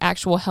not like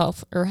actual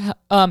health or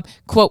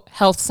quote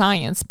health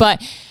science,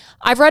 but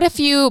I've read a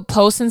few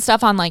posts and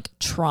stuff on like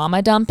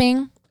trauma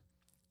dumping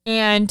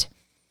and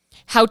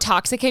how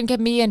toxic it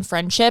can be in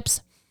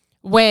friendships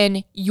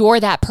when you're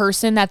that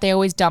person that they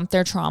always dump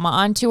their trauma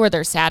onto or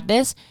their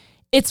sadness.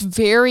 It's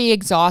very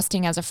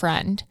exhausting as a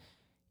friend.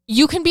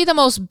 You can be the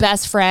most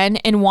best friend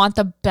and want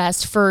the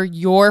best for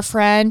your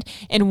friend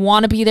and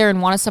want to be there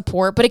and want to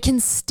support, but it can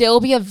still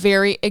be a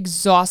very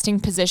exhausting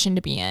position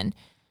to be in.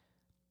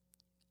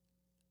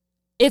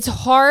 It's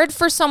hard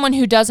for someone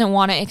who doesn't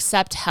want to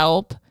accept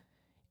help,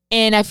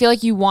 and I feel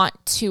like you want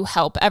to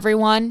help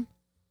everyone.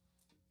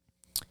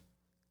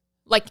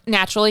 Like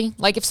naturally,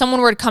 like if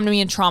someone were to come to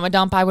me and trauma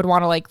dump, I would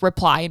want to like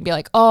reply and be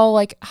like, oh,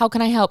 like, how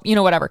can I help? You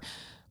know, whatever.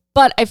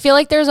 But I feel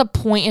like there's a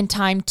point in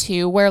time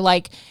too where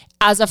like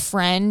as a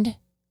friend,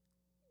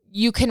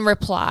 you can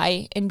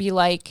reply and be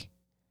like,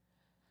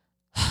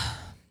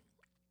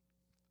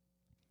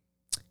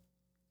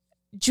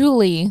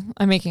 Julie,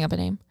 I'm making up a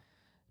name.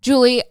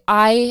 Julie,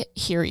 I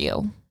hear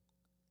you.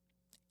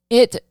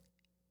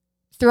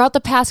 Throughout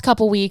the past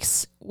couple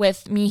weeks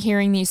with me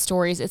hearing these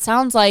stories, it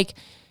sounds like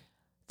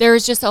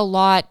there's just a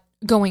lot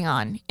going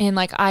on. And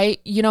like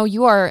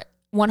you are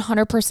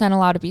 100%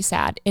 allowed to be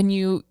sad, and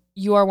you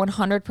are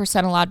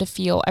 100% allowed to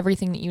feel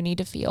everything that you need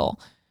to feel.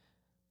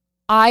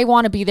 I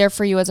want to be there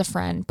for you as a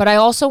friend, but I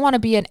also want to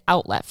be an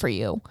outlet for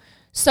you.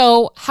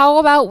 So how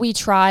about we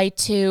try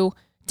to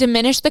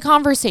diminish the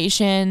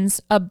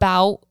conversations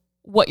about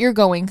what you're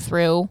going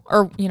through,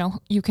 or,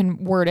 you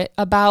can word it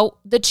about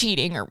the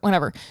cheating or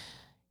whatever.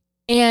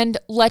 And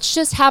let's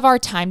just have our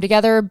time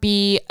together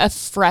be a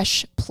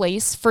fresh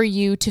place for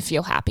you to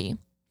feel happy.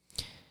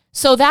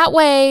 So that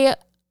way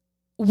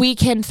we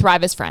can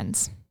thrive as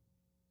friends.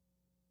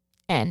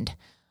 End.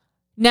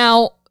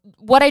 Now,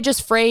 what I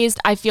just phrased,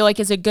 I feel like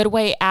is a good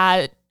way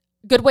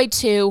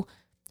to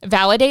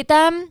validate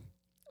them,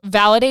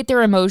 validate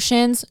their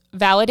emotions,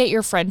 validate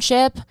your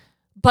friendship,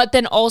 but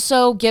then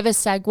also give a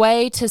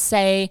segue to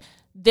say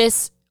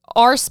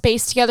our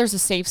space together is a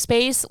safe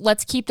space.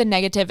 Let's keep the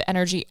negative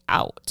energy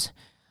out.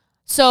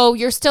 So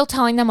you're still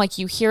telling them like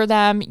you hear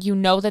them, you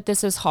know that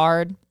this is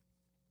hard.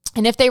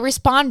 And if they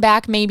respond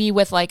back maybe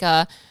with like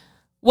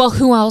well,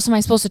 who else am I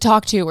supposed to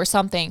talk to or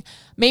something?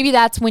 Maybe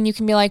that's when you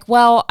can be like,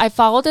 well, I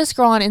followed this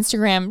girl on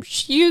Instagram.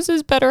 She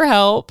uses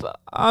BetterHelp.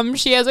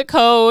 She has a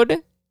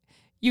code.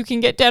 You can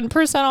get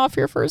 10% off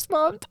your first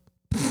month.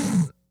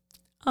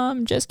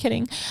 Just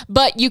kidding.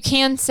 But you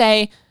can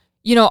say,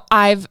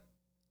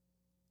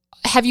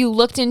 have you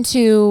looked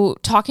into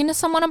talking to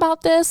someone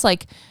about this?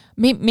 Like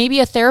maybe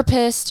a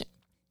therapist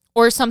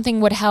or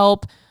something would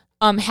help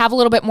have a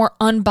little bit more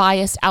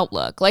unbiased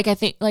outlook. Like I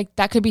think like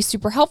that could be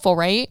super helpful,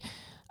 right?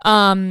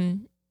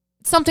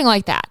 Something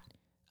like that.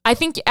 I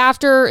think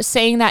after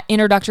saying that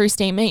introductory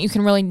statement, you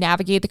can really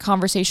navigate the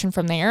conversation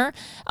from there.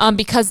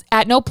 Because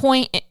at no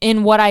point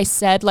in what I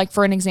said, like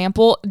for an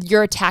example,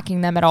 you're attacking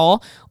them at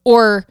all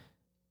or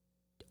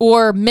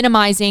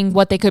minimizing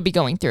what they could be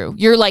going through.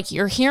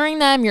 You're hearing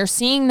them, you're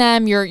seeing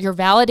them, you're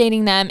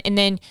validating them. And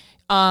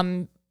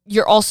then,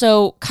 you're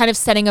also kind of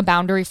setting a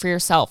boundary for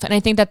yourself. And I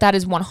think that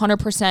is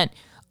 100%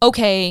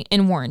 okay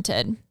and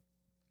warranted.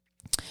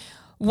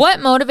 What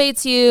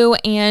motivates you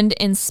and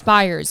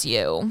inspires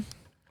you?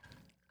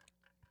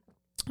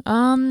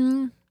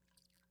 Sorry,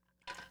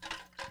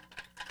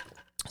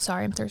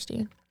 I'm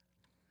thirsty.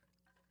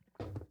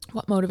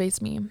 What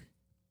motivates me?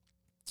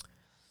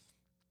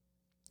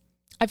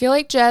 I feel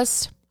like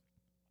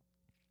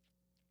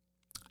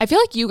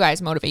you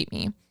guys motivate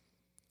me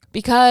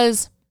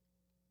because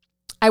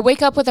I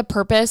wake up with a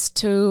purpose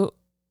to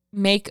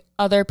make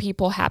other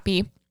people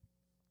happy.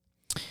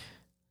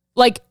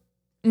 Like,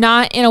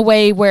 not in a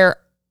way where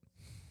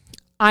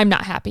I'm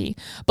not happy,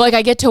 but like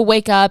I get to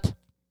wake up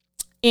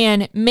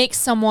and make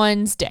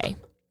someone's day,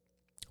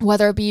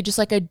 whether it be just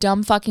like a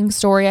dumb fucking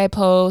story I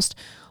post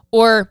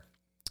or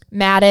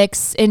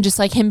Maddox and just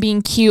like him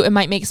being cute, it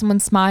might make someone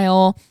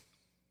smile,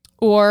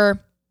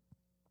 or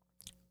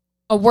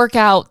a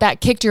workout that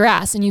kicked your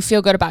ass and you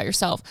feel good about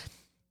yourself.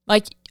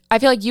 Like, I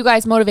feel like you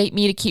guys motivate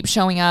me to keep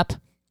showing up.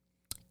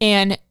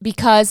 And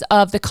because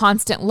of the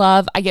constant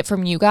love I get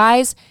from you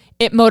guys,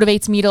 it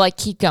motivates me to like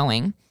keep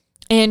going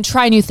and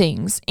try new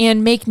things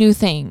and make new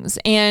things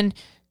and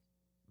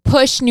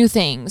push new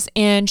things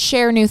and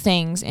share new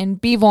things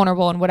and be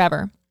vulnerable and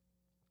whatever.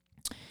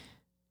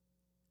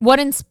 What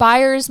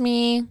inspires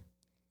me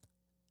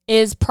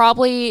is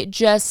probably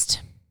just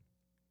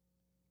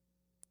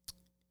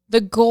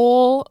the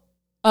goal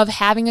of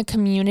having a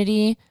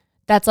community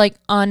that's like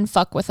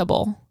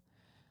unfuckwithable.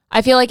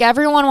 I feel like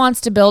everyone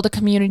wants to build a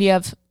community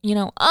of,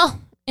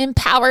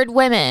 empowered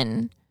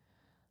women.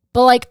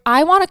 But like,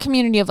 I want a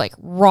community of like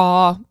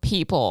raw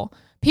people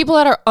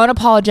that are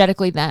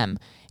unapologetically them.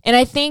 And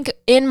I think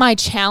in my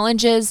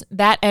challenges,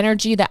 that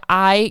energy that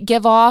I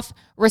give off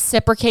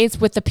reciprocates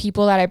with the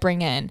people that I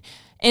bring in.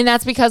 And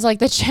that's because like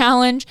the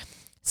challenge,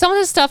 some of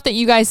the stuff that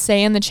you guys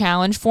say in the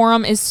challenge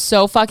forum is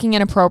so fucking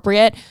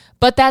inappropriate,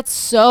 but that's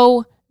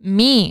so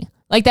me.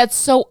 Like that's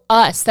so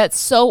us. That's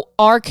so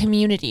our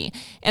community.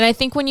 And I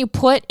think when you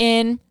put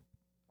in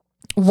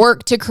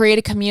work to create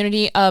a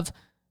community of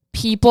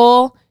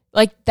people,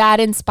 like that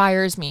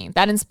inspires me.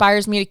 That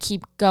inspires me to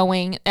keep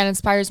going. That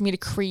inspires me to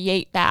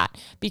create that,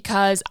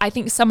 because I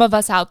think some of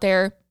us out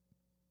there,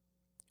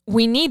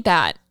 we need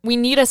that. We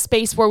need a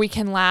space where we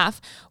can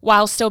laugh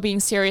while still being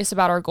serious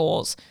about our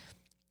goals.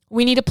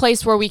 We need a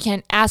place where we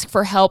can ask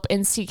for help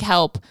and seek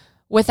help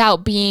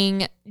without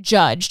being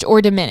judged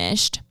or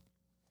diminished.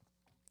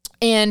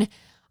 And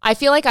I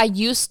feel like I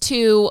used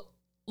to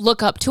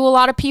look up to a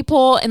lot of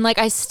people, and like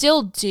I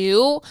still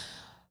do,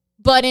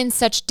 but in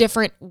such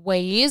different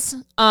ways.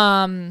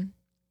 Like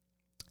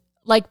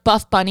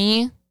Buff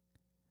Bunny,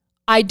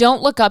 I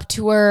don't look up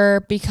to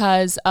her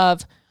because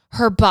of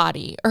her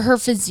body or her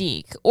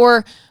physique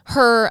or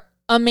her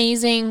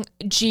amazing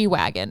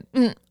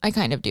G-Wagon. I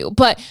kind of do,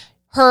 but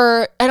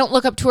I don't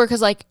look up to her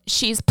because like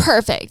she's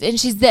perfect and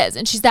she's this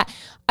and she's that.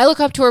 I look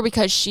up to her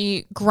because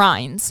she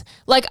grinds.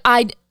 Like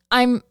I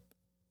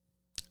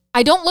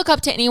don't look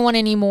up to anyone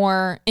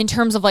anymore in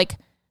terms of like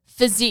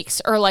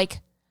physiques or like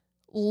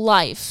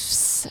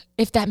lives,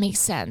 if that makes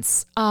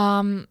sense.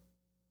 I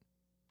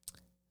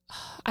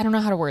don't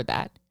know how to word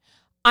that.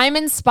 I'm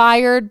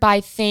inspired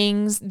by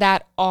things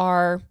that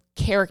are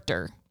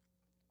character,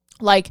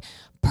 like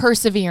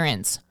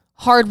perseverance,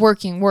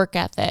 hardworking work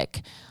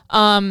ethic,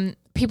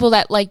 people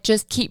that like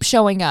just keep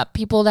showing up,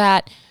 people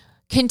that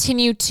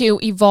continue to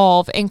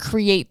evolve and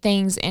create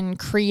things and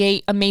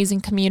create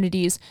amazing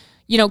communities.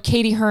 You know,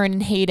 Katie Hearn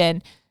and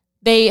Hayden,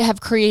 they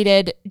have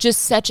created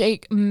just such a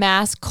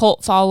mass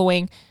cult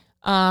following,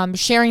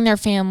 sharing their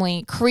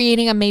family,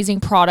 creating amazing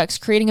products,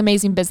 creating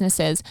amazing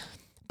businesses.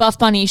 Buff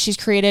Bunny, she's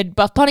created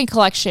Buff Bunny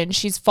Collection.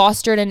 She's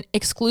fostered an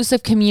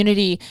exclusive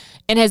community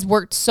and has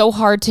worked so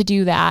hard to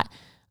do that.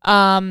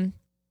 And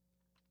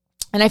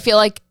I feel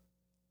like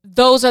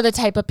those are the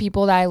type of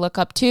people that I look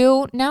up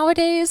to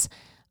nowadays.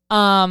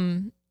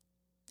 And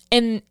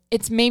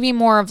it's maybe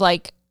more of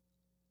like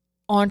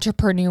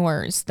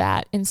entrepreneurs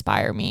that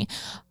inspire me,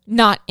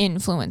 not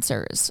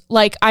influencers.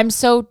 Like I'm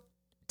so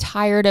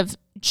tired of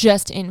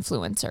just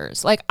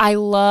influencers. Like I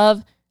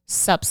love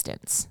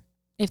substance,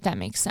 if that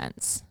makes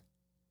sense.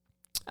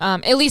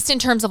 At least in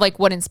terms of like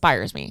what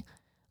inspires me.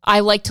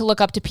 I like to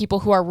look up to people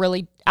who are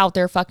really out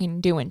there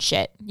fucking doing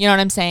shit. You know what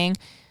I'm saying?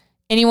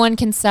 Anyone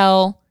can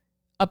sell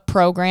a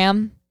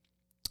program,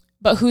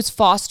 but who's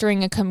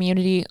fostering a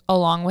community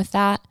along with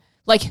that?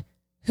 Like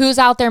who's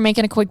out there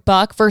making a quick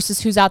buck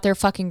versus who's out there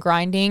fucking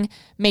grinding,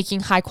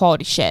 making high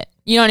quality shit.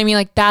 You know what I mean?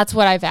 Like that's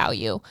what I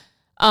value.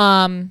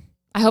 I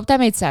hope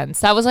that made sense.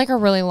 That was like a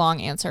really long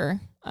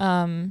answer.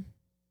 But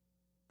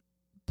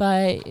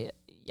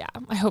yeah,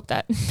 I hope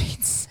that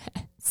made sense.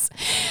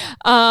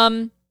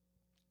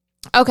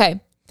 Okay.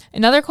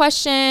 Another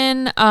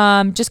question,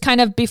 just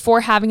kind of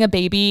before having a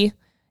baby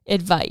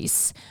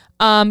advice.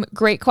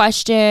 Great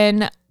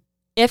question.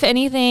 If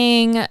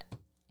anything,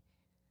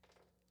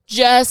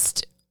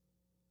 just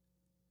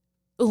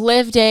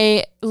live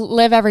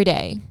every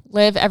day,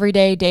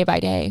 day by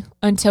day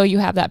until you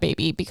have that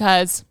baby.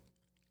 Because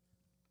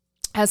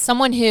as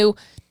someone who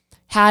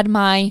had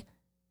my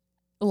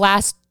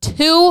last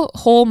 2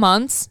 whole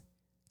months,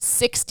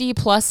 60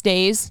 plus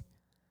days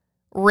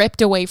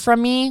ripped away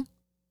from me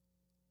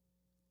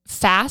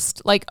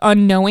fast, like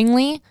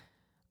unknowingly,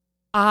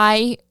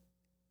 I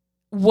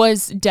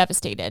was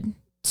devastated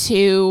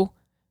to,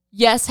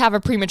 yes, have a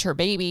premature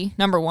baby,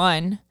 number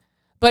one,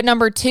 but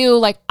number two,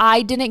 like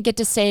I didn't get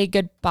to say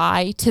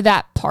goodbye to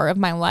that part of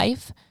my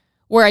life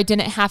where I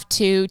didn't have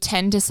to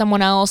tend to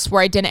someone else,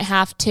 where I didn't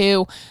have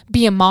to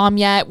be a mom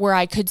yet, where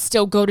I could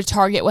still go to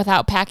Target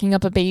without packing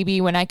up a baby,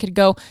 when I could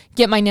go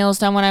get my nails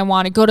done when I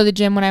wanted, go to the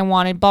gym when I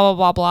wanted, blah,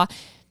 blah, blah, blah.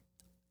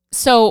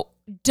 So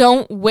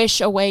don't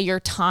wish away your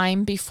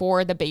time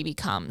before the baby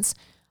comes.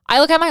 I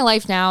look at my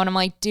life now and I'm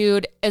like,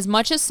 dude, as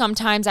much as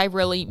sometimes I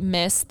really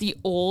miss the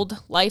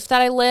old life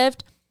that I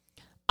lived,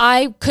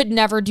 I could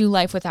never do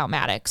life without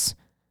Maddox.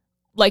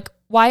 Like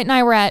Wyatt and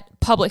I were at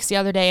Publix the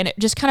other day, and it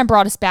just kind of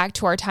brought us back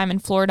to our time in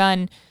Florida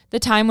and the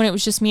time when it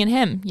was just me and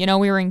him. You know,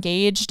 we were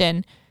engaged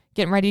and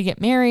getting ready to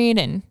get married,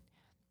 and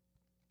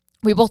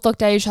we both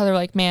looked at each other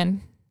like,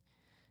 man,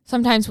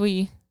 sometimes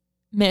we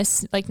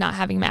miss like not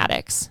having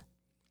Maddox.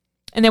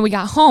 And then we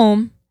got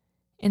home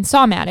and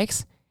saw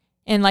Maddox,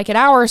 and like an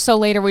hour or so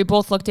later, we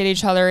both looked at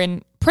each other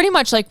and pretty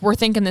much like we're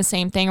thinking the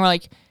same thing. We're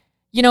like,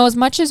 you know, as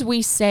much as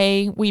we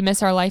say we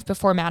miss our life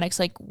before Maddox,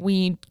 like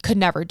we could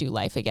never do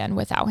life again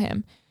without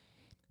him.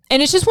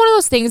 And it's just one of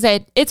those things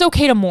that it's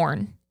okay to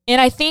mourn. And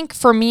I think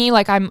for me,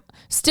 like I'm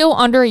still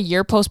under a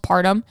year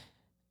postpartum.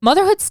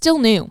 Motherhood's still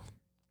new.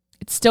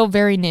 It's still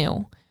very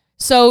new.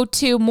 So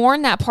to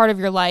mourn that part of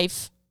your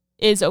life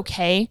is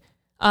okay.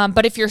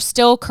 But if you're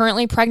still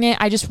currently pregnant,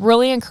 I just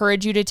really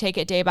encourage you to take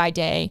it day by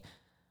day.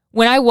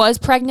 When I was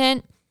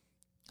pregnant,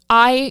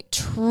 I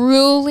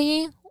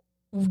truly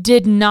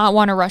did not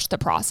want to rush the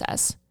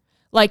process.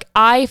 Like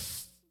I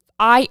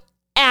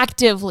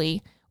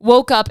actively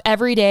woke up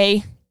every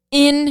day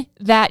in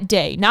that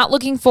day, not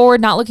looking forward,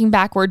 not looking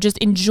backward, just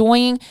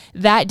enjoying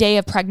that day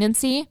of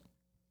pregnancy.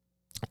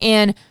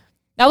 And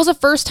that was the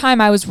first time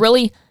I was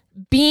really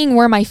being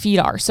where my feet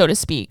are, so to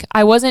speak.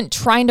 I wasn't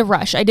trying to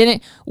rush. I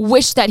didn't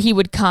wish that he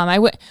would come.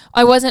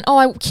 I wasn't, oh,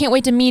 I can't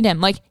wait to meet him.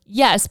 Like,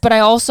 yes, but I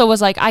also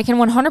was like, I can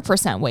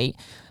 100% wait.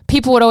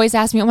 People would always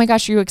ask me, oh my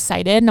gosh, are you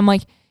excited? And I'm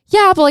like,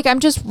 yeah, but like, I'm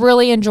just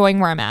really enjoying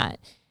where I'm at.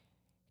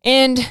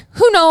 And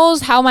who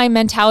knows how my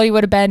mentality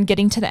would have been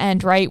getting to the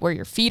end, right? Where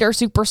your feet are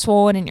super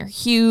swollen and you're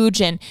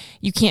huge and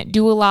you can't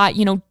do a lot.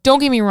 You know, don't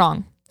get me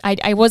wrong.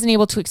 I wasn't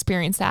able to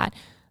experience that,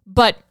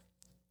 but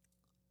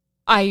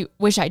I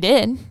wish I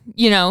did,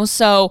 you know?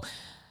 So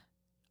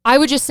I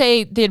would just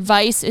say the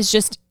advice is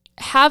just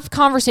have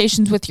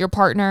conversations with your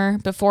partner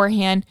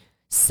beforehand,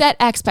 set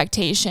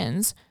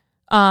expectations.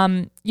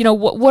 You know,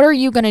 what are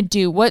you going to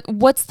do?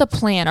 What's the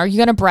plan? Are you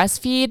going to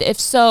breastfeed? If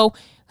so,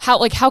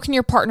 how can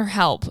your partner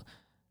help?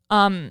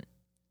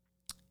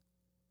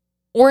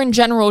 Or in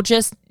general,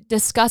 just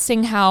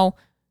discussing how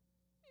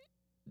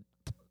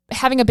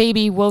having a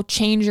baby will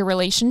change your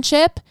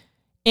relationship,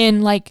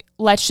 and like,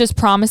 let's just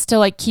promise to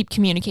like keep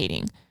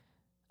communicating.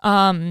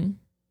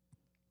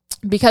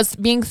 Because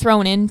being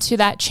thrown into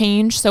that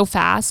change so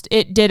fast,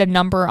 it did a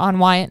number on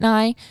Wyatt and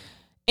I,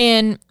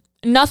 and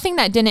nothing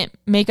that didn't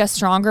make us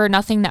stronger,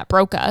 nothing that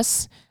broke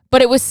us,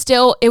 but it was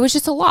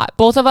just a lot.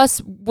 Both of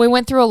us, we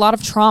went through a lot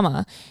of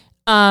trauma.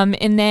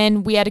 And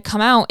then we had to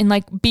come out and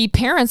like be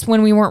parents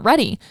when we weren't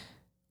ready,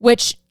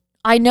 which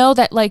I know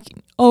that like,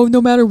 oh,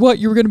 no matter what,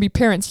 you were going to be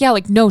parents. Yeah.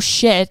 Like no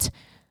shit,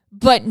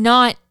 but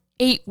not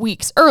 8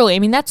 weeks early. I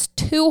mean, that's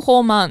 2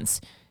 whole months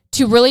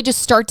to really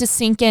just start to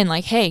sink in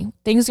like, hey,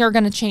 things are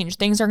going to change.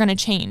 Things are going to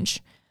change.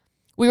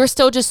 We were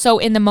still just so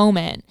in the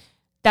moment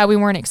that we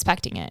weren't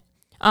expecting it.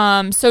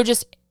 So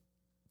just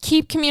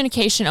keep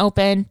communication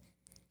open,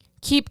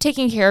 keep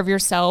taking care of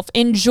yourself,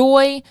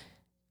 enjoy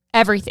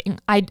everything.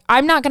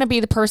 I'm not going to be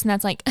the person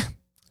that's like,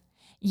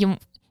 you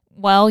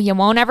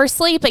won't ever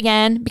sleep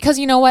again, because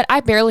you know what? I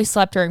barely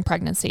slept during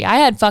pregnancy. I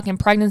had fucking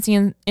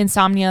pregnancy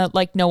insomnia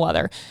like no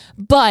other.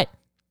 But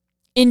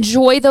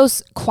enjoy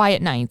those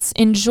quiet nights.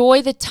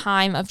 Enjoy the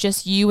time of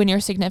just you and your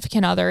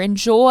significant other.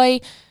 Enjoy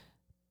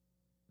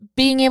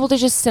being able to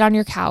just sit on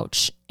your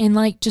couch and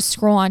like just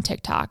scroll on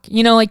TikTok.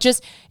 You know, like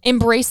just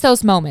embrace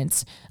those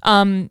moments.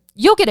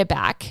 You'll get it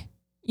back.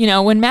 You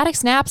know, when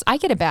Maddox naps, I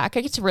get it back.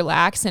 I get to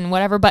relax and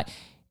whatever, but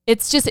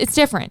it's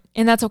different,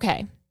 and that's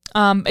okay.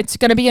 It's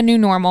going to be a new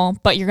normal,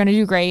 but you're going to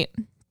do great.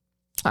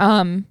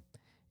 And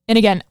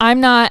again,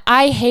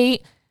 I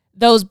hate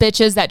those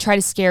bitches that try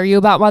to scare you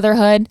about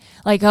motherhood.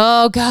 Like,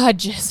 oh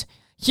God,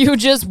 you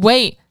just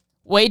wait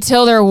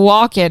till they're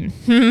walking.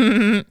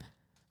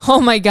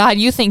 Oh my God,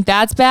 you think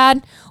that's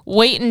bad?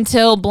 Wait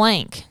until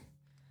blank.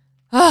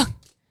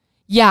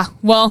 Yeah,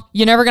 well,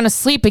 you're never going to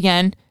sleep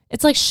again.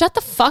 It's like, shut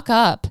the fuck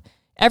up.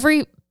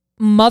 Every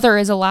mother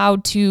is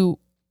allowed to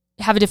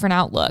have a different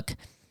outlook.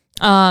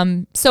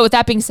 So with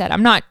that being said,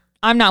 I'm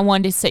not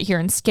one to sit here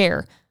and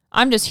scare.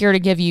 I'm just here to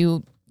give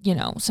you, you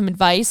know, some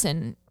advice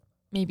and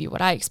maybe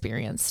what I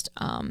experienced.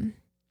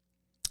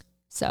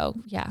 So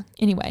yeah,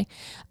 anyway,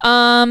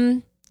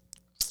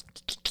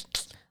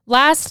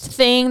 last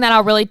thing that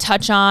I'll really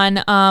touch on,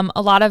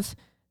 a lot of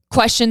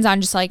questions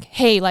on just like,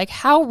 hey, like,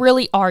 how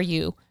really are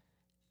you?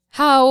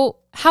 How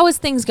is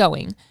things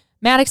going?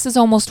 Maddox is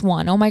almost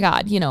 1. Oh my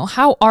God. You know,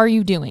 how are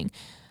you doing?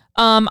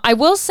 I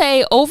will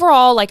say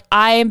overall, like,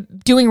 I'm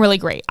doing really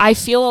great. I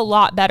feel a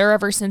lot better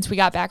ever since we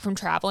got back from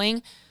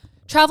traveling.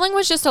 Traveling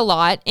was just a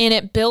lot, and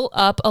it built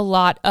up a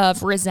lot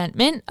of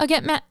resentment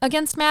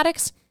against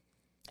Maddox.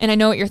 And I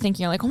know what you're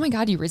thinking. You're like, oh my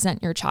God, you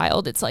resent your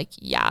child. It's like,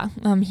 yeah,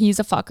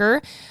 he's a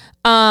fucker.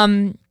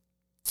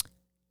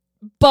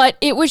 But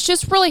it was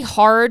just really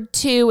hard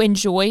to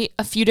enjoy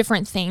a few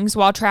different things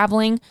while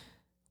traveling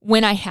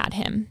when I had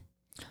him.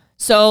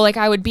 So like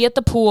I would be at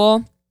the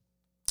pool,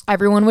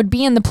 everyone would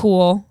be in the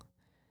pool,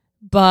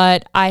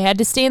 but I had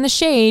to stay in the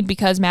shade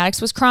because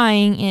Maddox was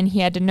crying and he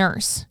had to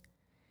nurse.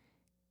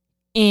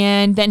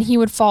 And then he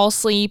would fall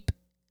asleep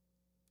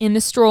in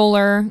the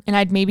stroller and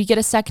I'd maybe get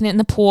a second in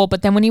the pool.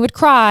 But then when he would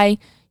cry,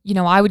 you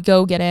know, I would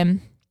go get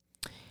him.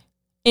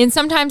 And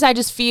sometimes I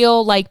just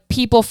feel like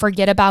people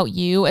forget about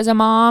you as a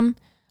mom,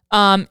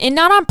 and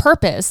not on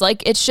purpose.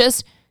 Like it's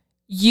just,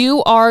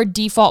 you are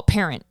default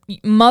parent.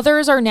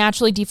 Mothers are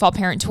naturally default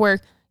parent to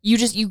where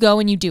you go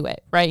and you do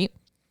it, right?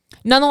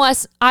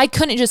 Nonetheless, I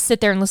couldn't just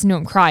sit there and listen to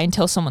him cry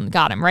until someone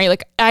got him, right?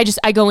 Like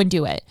I go and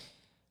do it.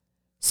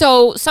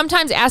 So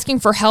sometimes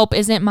asking for help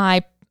isn't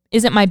my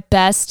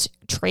best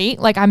trait.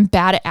 Like I'm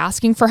bad at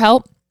asking for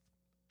help.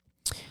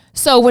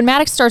 So when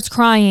Maddox starts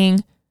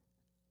crying,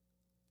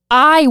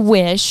 I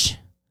wish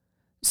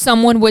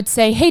someone would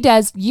say, hey,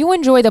 Des, you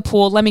enjoy the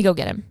pool. Let me go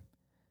get him.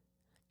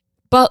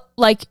 But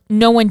like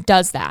no one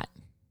does that.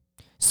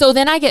 So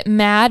then I get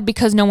mad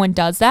because no one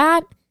does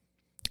that.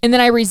 And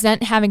then I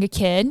resent having a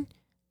kid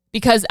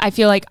because I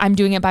feel like I'm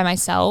doing it by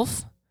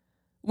myself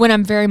when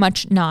I'm very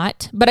much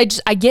not.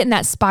 But I get in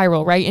that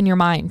spiral, right, in your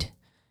mind.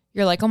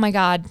 You're like, oh my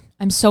God,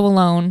 I'm so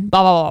alone,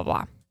 blah, blah, blah,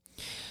 blah.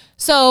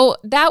 So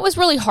that was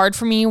really hard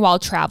for me while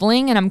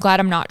traveling, and I'm glad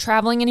I'm not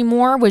traveling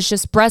anymore, was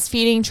just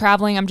breastfeeding,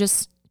 traveling.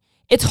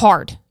 It's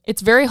hard.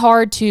 It's very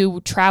hard to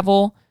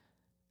travel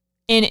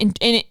and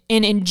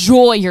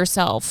enjoy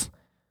yourself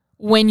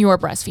when you're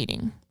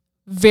breastfeeding.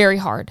 Very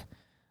hard.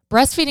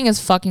 Breastfeeding is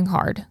fucking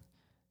hard.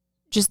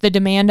 Just the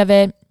demand of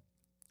it.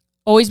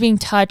 Always being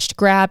touched,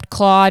 grabbed,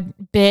 clawed,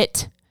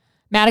 bit.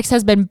 Maddox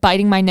has been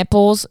biting my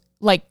nipples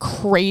like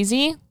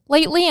crazy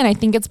lately, and I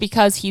think it's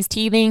because he's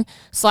teething /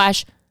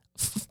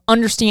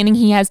 understanding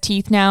he has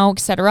teeth now,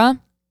 etc.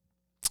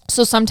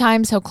 So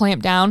sometimes he'll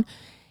clamp down,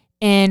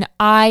 and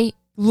I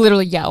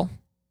literally yell.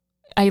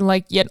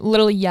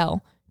 Literally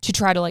yell to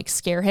try to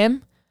scare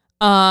him,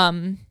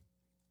 but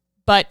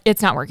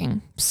it's not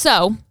working.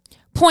 So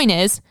point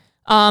is,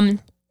 the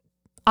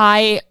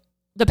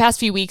past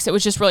few weeks it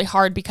was just really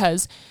hard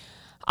because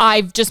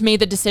I've just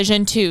made the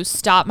decision to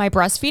stop my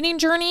breastfeeding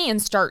journey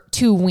and start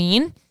to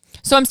wean.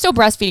 So I'm still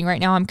breastfeeding right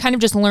now. I'm kind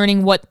of just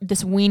learning what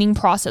this weaning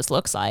process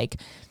looks like.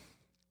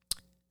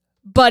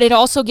 But it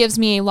also gives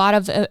me a lot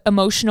of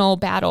emotional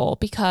battle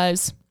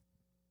because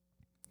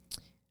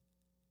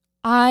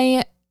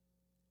oh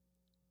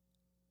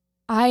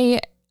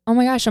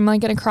my gosh, I'm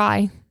gonna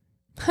cry.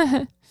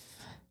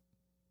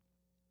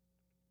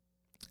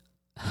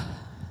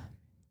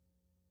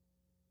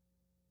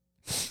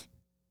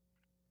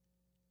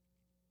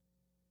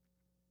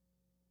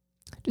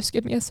 Just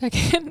give me a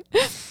second.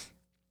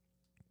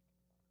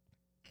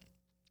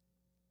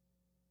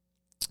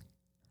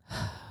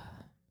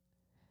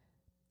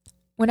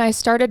 When I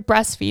started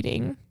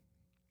breastfeeding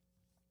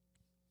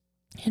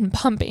and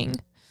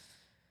pumping,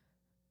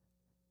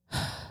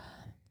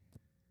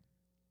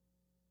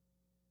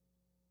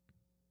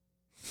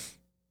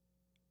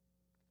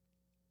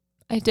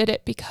 I did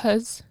it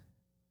because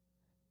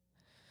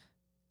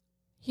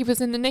he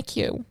was in the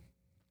NICU.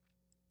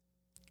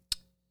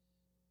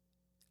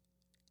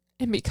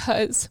 And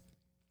because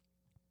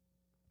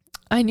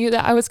I knew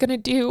that I was going to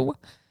do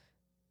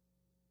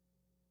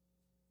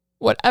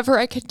whatever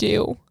I could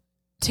do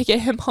to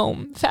get him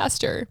home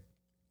faster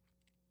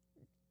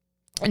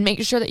and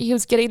make sure that he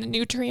was getting the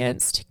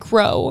nutrients to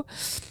grow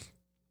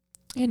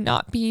and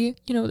not be,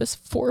 this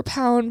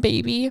 4-pound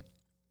baby.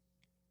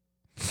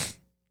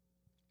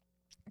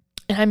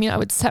 And I mean, I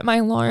would set my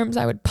alarms,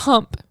 I would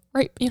pump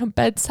right,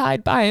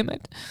 bedside by him.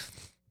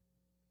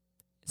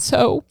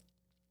 So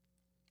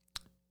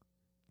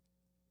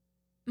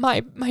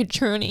my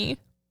journey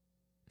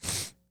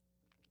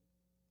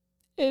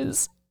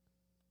is,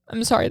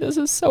 I'm sorry, this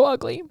is so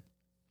ugly.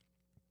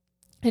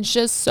 It's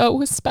just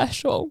so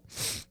special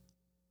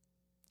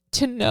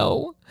to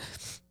know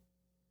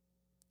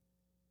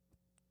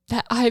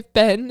that I've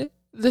been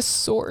the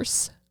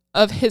source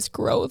of his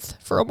growth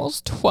for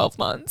almost 12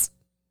 months.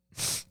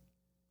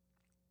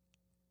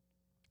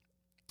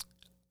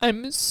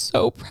 I'm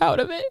so proud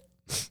of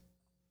it.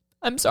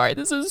 I'm sorry,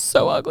 this is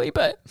so ugly,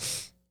 but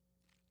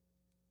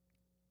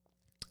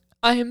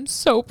I am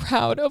so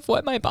proud of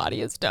what my body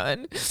has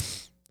done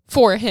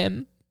for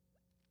him.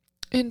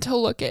 And to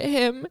look at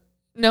him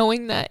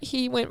knowing that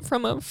he went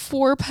from a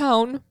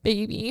 4-pound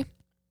baby,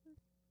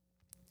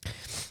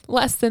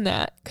 less than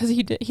that, because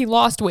he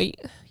lost weight,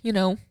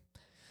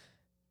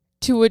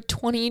 to a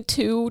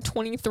 22,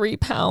 23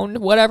 pound,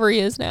 whatever he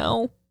is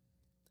now,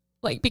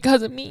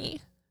 because of me.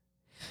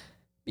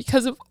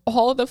 Because of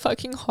all the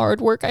fucking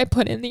hard work I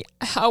put in, the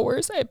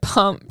hours I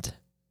pumped,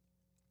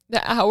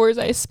 the hours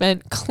I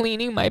spent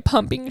cleaning my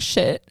pumping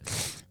shit,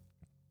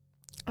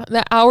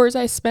 the hours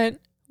I spent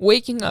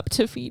waking up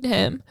to feed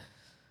him,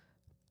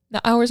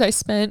 the hours I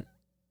spent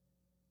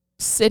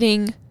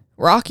sitting,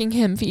 rocking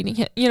him, feeding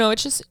him.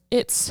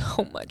 It's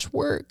so much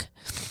work.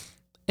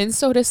 And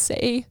so to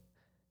say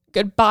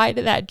goodbye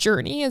to that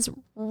journey is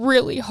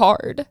really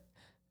hard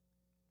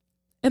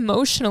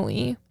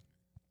emotionally.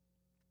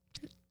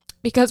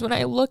 Because when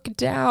I look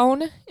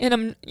down and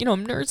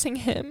I'm nursing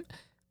him,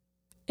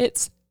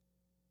 it's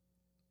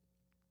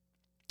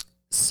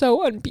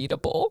so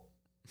unbeatable.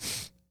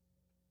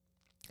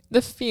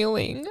 The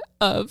feeling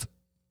of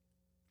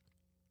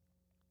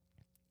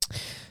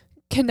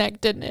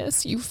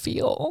connectedness you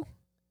feel.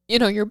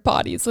 Your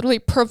body's literally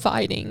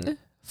providing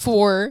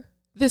for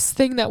this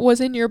thing that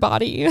was in your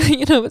body.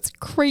 It's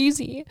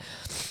crazy.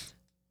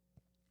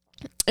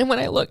 And when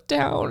I look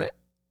down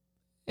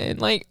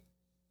and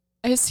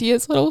I see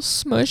his little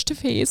smushed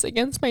face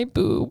against my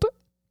boob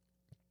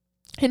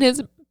and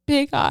his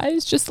big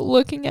eyes just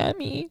looking at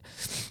me,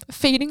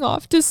 fading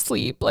off to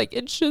sleep.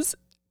 It's just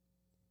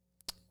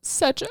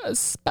such a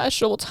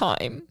special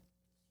time.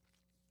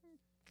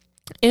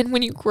 And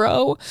when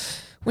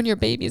your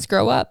babies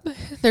grow up,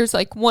 there's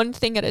one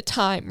thing at a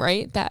time,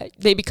 right? That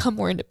they become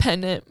more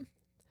independent.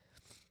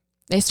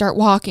 They start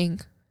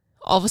walking.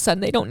 All of a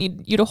sudden, they don't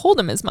need you to hold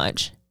them as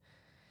much.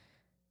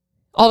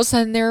 All of a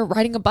sudden, they're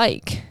riding a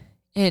bike.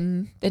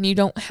 And then you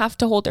don't have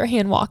to hold their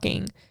hand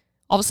walking.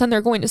 All of a sudden, they're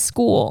going to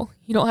school.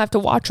 You don't have to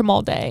watch them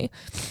all day.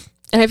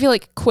 And I feel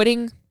like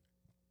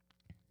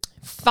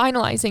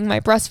finalizing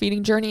my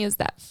breastfeeding journey is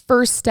that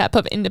first step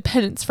of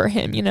independence for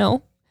him,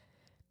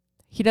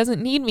 he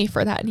doesn't need me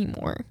for that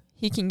anymore.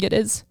 He can get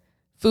his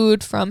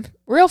food from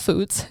Real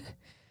Foods.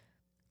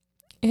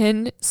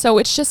 And so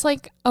it's just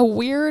like a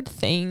weird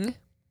thing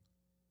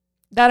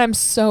that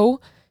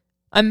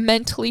I'm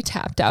mentally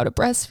tapped out of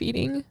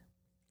breastfeeding,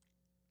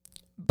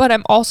 but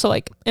I'm also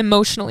like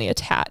emotionally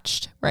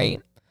attached,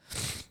 right?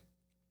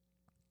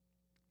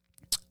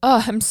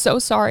 Oh, I'm so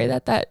sorry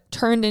that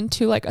turned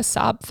into like a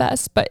sob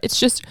fest, but it's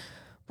just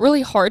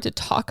really hard to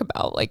talk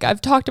about. Like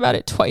I've talked about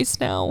it twice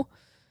now,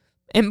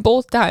 and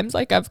both times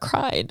like I've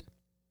cried.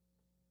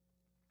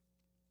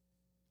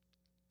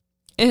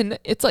 And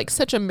it's like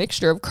such a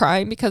mixture of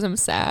crying because I'm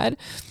sad,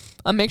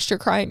 a mixture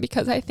crying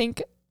because I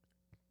think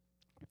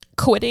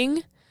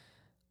quitting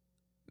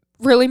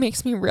really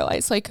makes me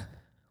realize like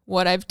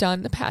what I've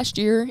done the past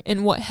year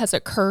and what has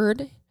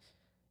occurred.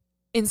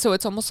 And so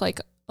it's almost like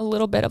a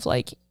little bit of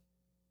like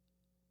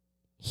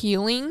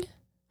healing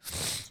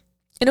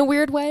in a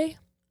weird way.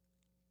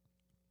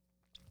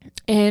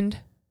 And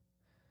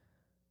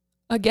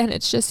again,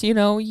 it's just,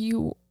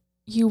 you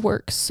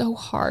work so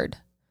hard.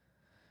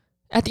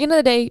 At the end of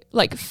the day,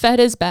 like fed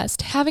is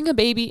best. Having a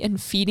baby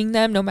and feeding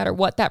them, no matter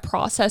what that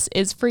process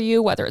is for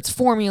you, whether it's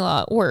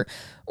formula or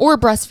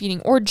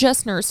breastfeeding or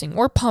just nursing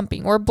or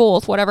pumping or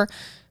both, whatever.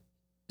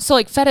 So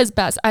like fed is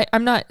best.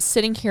 I'm not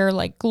sitting here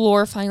like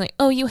glorifying like,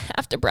 oh, you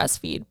have to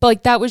breastfeed. But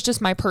like that was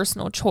just my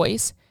personal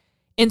choice.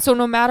 And so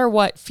no matter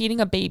what, feeding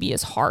a baby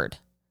is hard.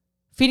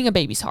 Feeding a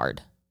baby's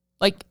hard.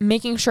 Like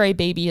making sure a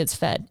baby is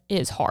fed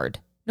is hard,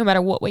 no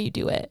matter what way you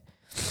do it.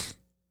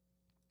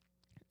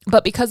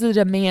 But because of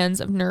the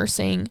demands of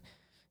nursing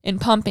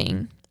and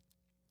pumping,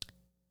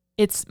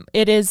 it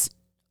is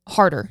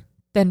harder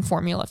than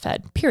formula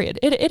fed, period.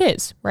 It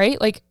is,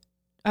 right? Like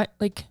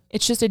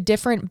it's just a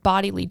different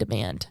bodily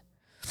demand.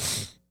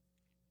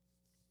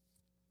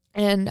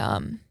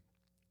 And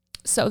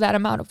so that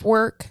amount of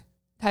work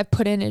that I've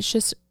put in is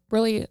just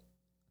really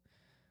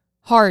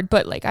hard,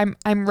 but like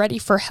I'm ready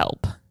for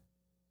help.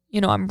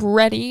 I'm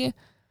ready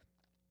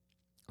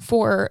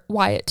for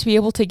Wyatt to be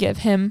able to give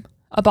him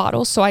a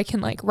bottle so I can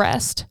like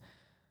rest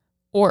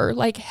or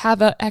like have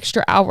an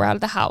extra hour out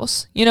of the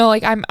house.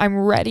 Like I'm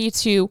ready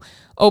to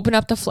open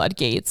up the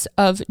floodgates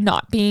of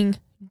not being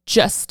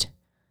just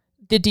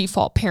the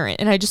default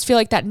parent. And I just feel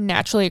like that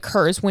naturally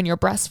occurs when you're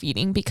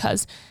breastfeeding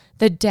because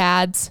the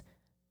dads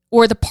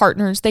or the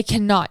partners, they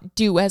cannot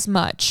do as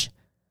much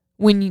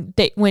when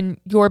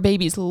your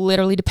baby's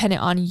literally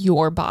dependent on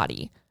your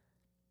body.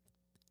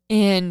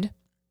 And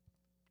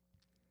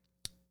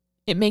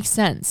it makes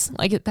sense.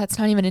 Like that's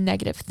not even a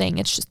negative thing.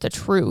 It's just the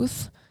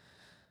truth.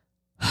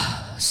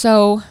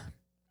 So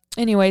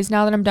anyways,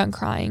 now that I'm done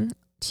crying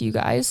to you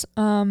guys,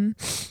 I'm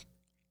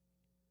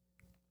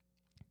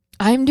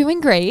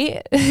doing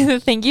great.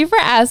 Thank you for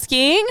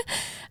asking.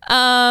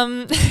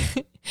 No,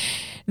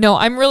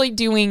 I'm really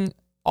doing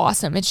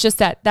awesome. It's just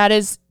that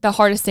is the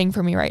hardest thing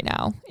for me right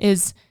now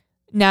is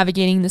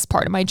navigating this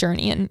part of my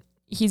journey. And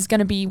he's going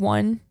to be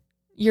 1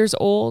 year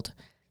old.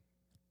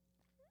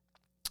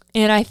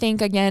 And I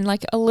think, again,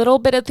 like a little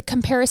bit of the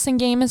comparison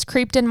game has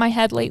creeped in my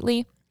head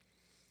lately.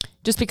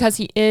 Just because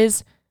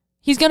he's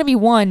going to be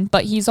 1,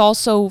 but he's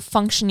also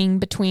functioning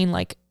between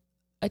like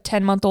a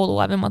 10-month-old,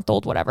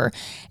 11-month-old, whatever.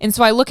 And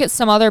so I look at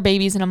some other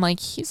babies and I'm like,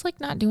 he's like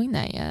not doing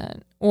that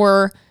yet.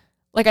 Or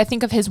like I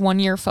think of his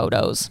 1-year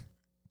photos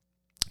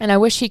and I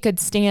wish he could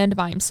stand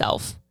by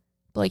himself,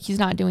 but like he's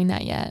not doing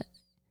that yet.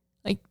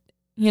 Like,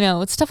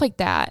 it's stuff like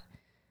that.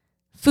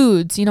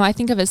 Foods, I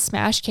think of his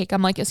smash cake.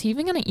 I'm like, is he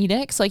even going to eat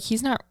it? Because like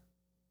he's not,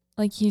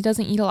 like he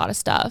doesn't eat a lot of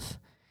stuff.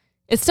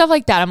 It's stuff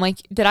like that. I'm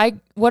like,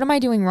 what am I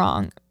doing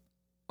wrong?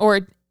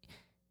 Or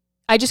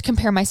I just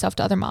compare myself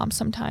to other moms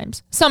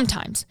sometimes.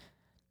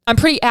 I'm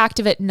pretty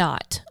active at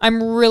not.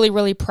 I'm really,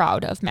 really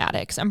proud of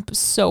Maddox. I'm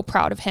so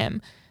proud of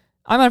him.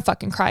 I'm going to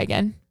fucking cry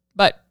again.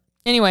 But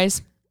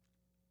anyways,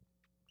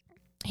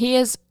 he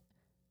is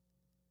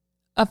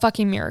a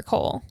fucking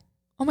miracle.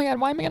 Oh my God,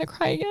 why am I going to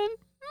cry again?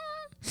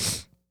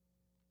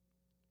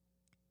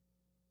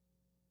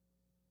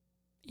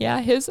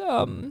 Yeah, his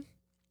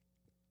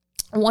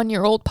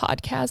 1-year-old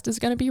podcast is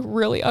going to be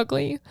really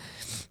ugly.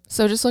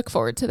 So just look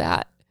forward to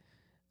that.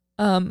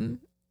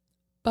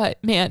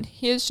 But man,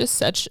 he is just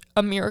such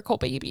a miracle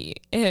baby.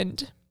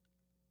 And,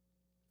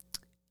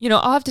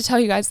 I'll have to tell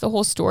you guys the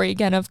whole story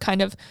again of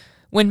kind of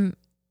when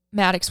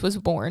Maddox was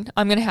born.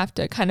 I'm going to have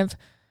to kind of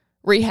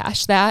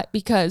rehash that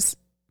because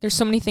there's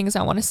so many things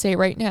I want to say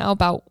right now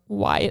about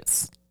why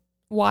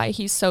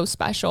he's so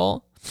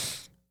special.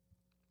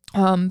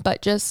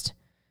 But just,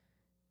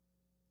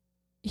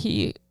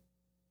 he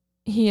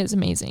is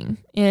amazing.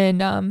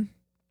 And,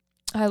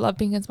 I love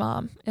being his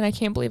mom. And I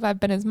can't believe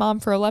I've been his mom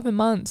for 11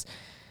 months.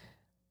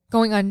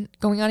 Going on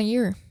a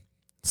year.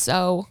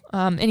 So,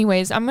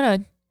 anyways, I'm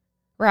going to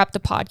wrap the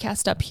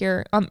podcast up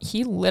here.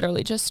 He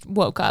literally just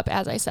woke up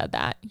as I said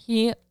that.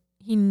 He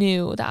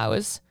knew that I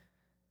was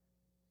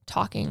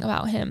talking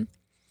about him.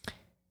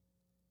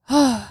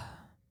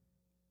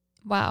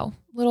 Wow.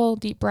 Little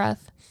deep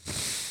breath.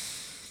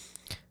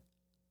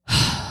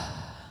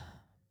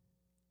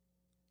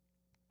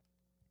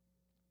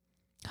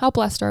 How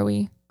blessed are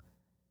we?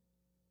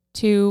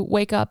 to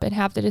wake up and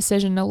have the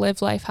decision to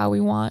live life how we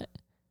want,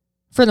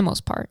 for the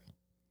most part.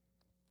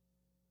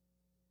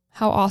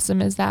 How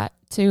awesome is that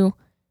to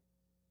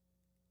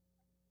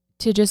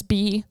just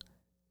be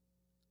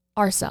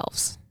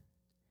ourselves?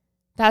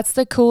 That's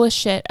the coolest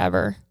shit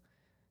ever.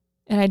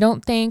 And I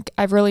don't think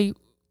I've really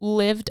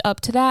lived up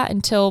to that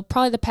until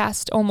probably the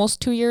past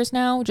almost 2 years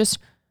now, just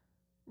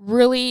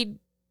really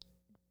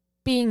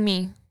being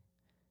me.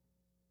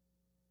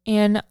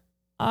 And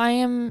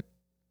I'm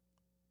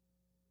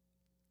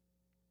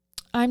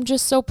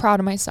just so proud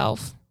of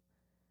myself.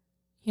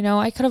 You know,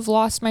 I could have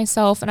lost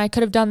myself and I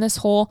could have done this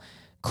whole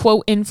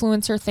quote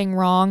influencer thing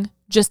wrong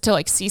just to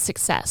like see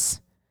success.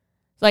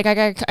 Like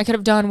I could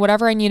have done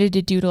whatever I needed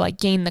to do to like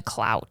gain the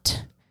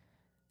clout.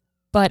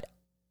 But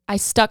I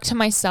stuck to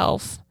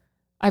myself.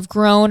 I've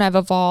grown, I've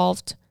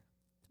evolved,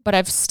 but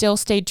I've still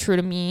stayed true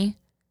to me.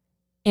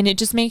 And it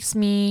just makes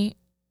me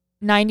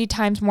 90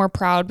 times more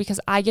proud because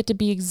I get to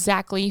be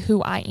exactly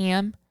who I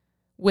am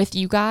with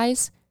you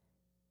guys.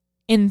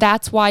 And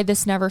that's why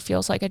this never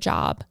feels like a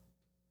job.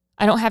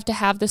 I don't have to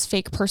have this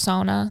fake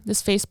persona,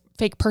 this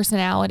fake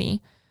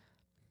personality.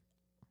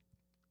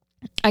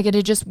 I get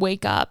to just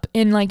wake up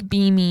and like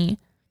be me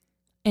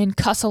and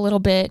cuss a little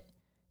bit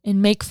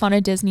and make fun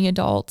of Disney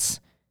adults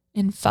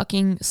and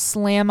fucking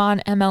slam on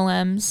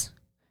MLMs.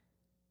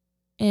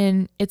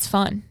 And it's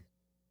fun.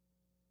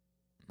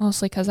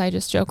 Mostly because I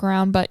just joke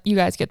around, but you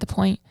guys get the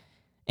point.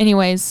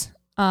 Anyways,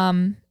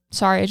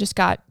 sorry, I just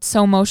got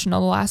so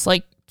emotional the last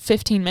like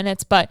 15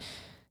 minutes, but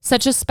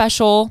such a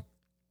special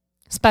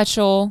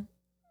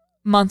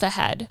month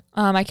ahead.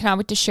 I cannot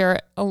wait to share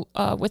it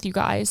with you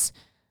guys.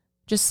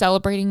 Just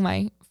celebrating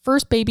my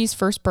first baby's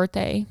first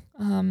birthday.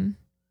 And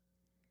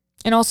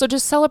also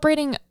just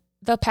celebrating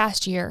the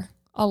past year.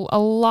 A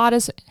lot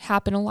has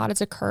happened. A lot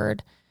has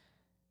occurred.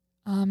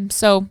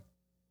 So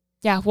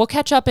yeah, we'll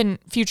catch up in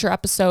future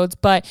episodes,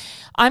 but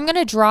I'm going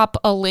to drop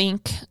a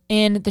link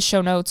in the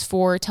show notes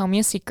for Tell Me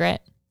a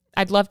Secret.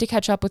 I'd love to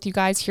catch up with you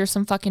guys, hear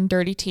some fucking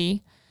dirty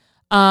tea.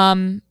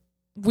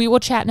 We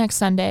will chat next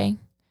Sunday,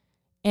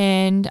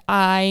 and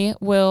I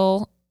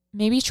will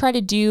maybe try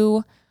to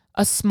do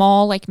a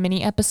small like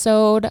mini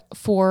episode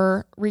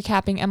for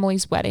recapping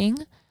Emily's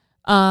wedding.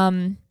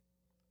 Or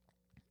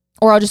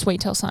I'll just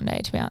wait till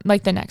Sunday, to be honest,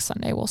 like the next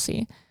Sunday, we'll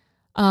see.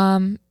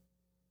 Oh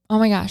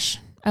my gosh.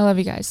 I love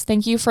you guys.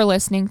 Thank you for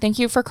listening. Thank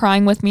you for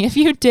crying with me if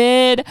you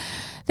did.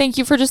 Thank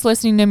you for just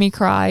listening to me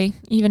cry,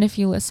 even if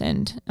you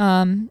listened.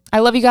 I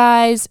love you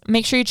guys.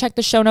 Make sure you check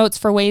the show notes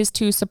for ways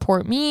to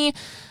support me,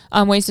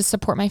 ways to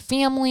support my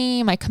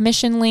family, my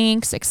commission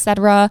links,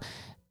 etc.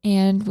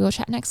 And we'll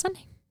chat next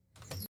Sunday.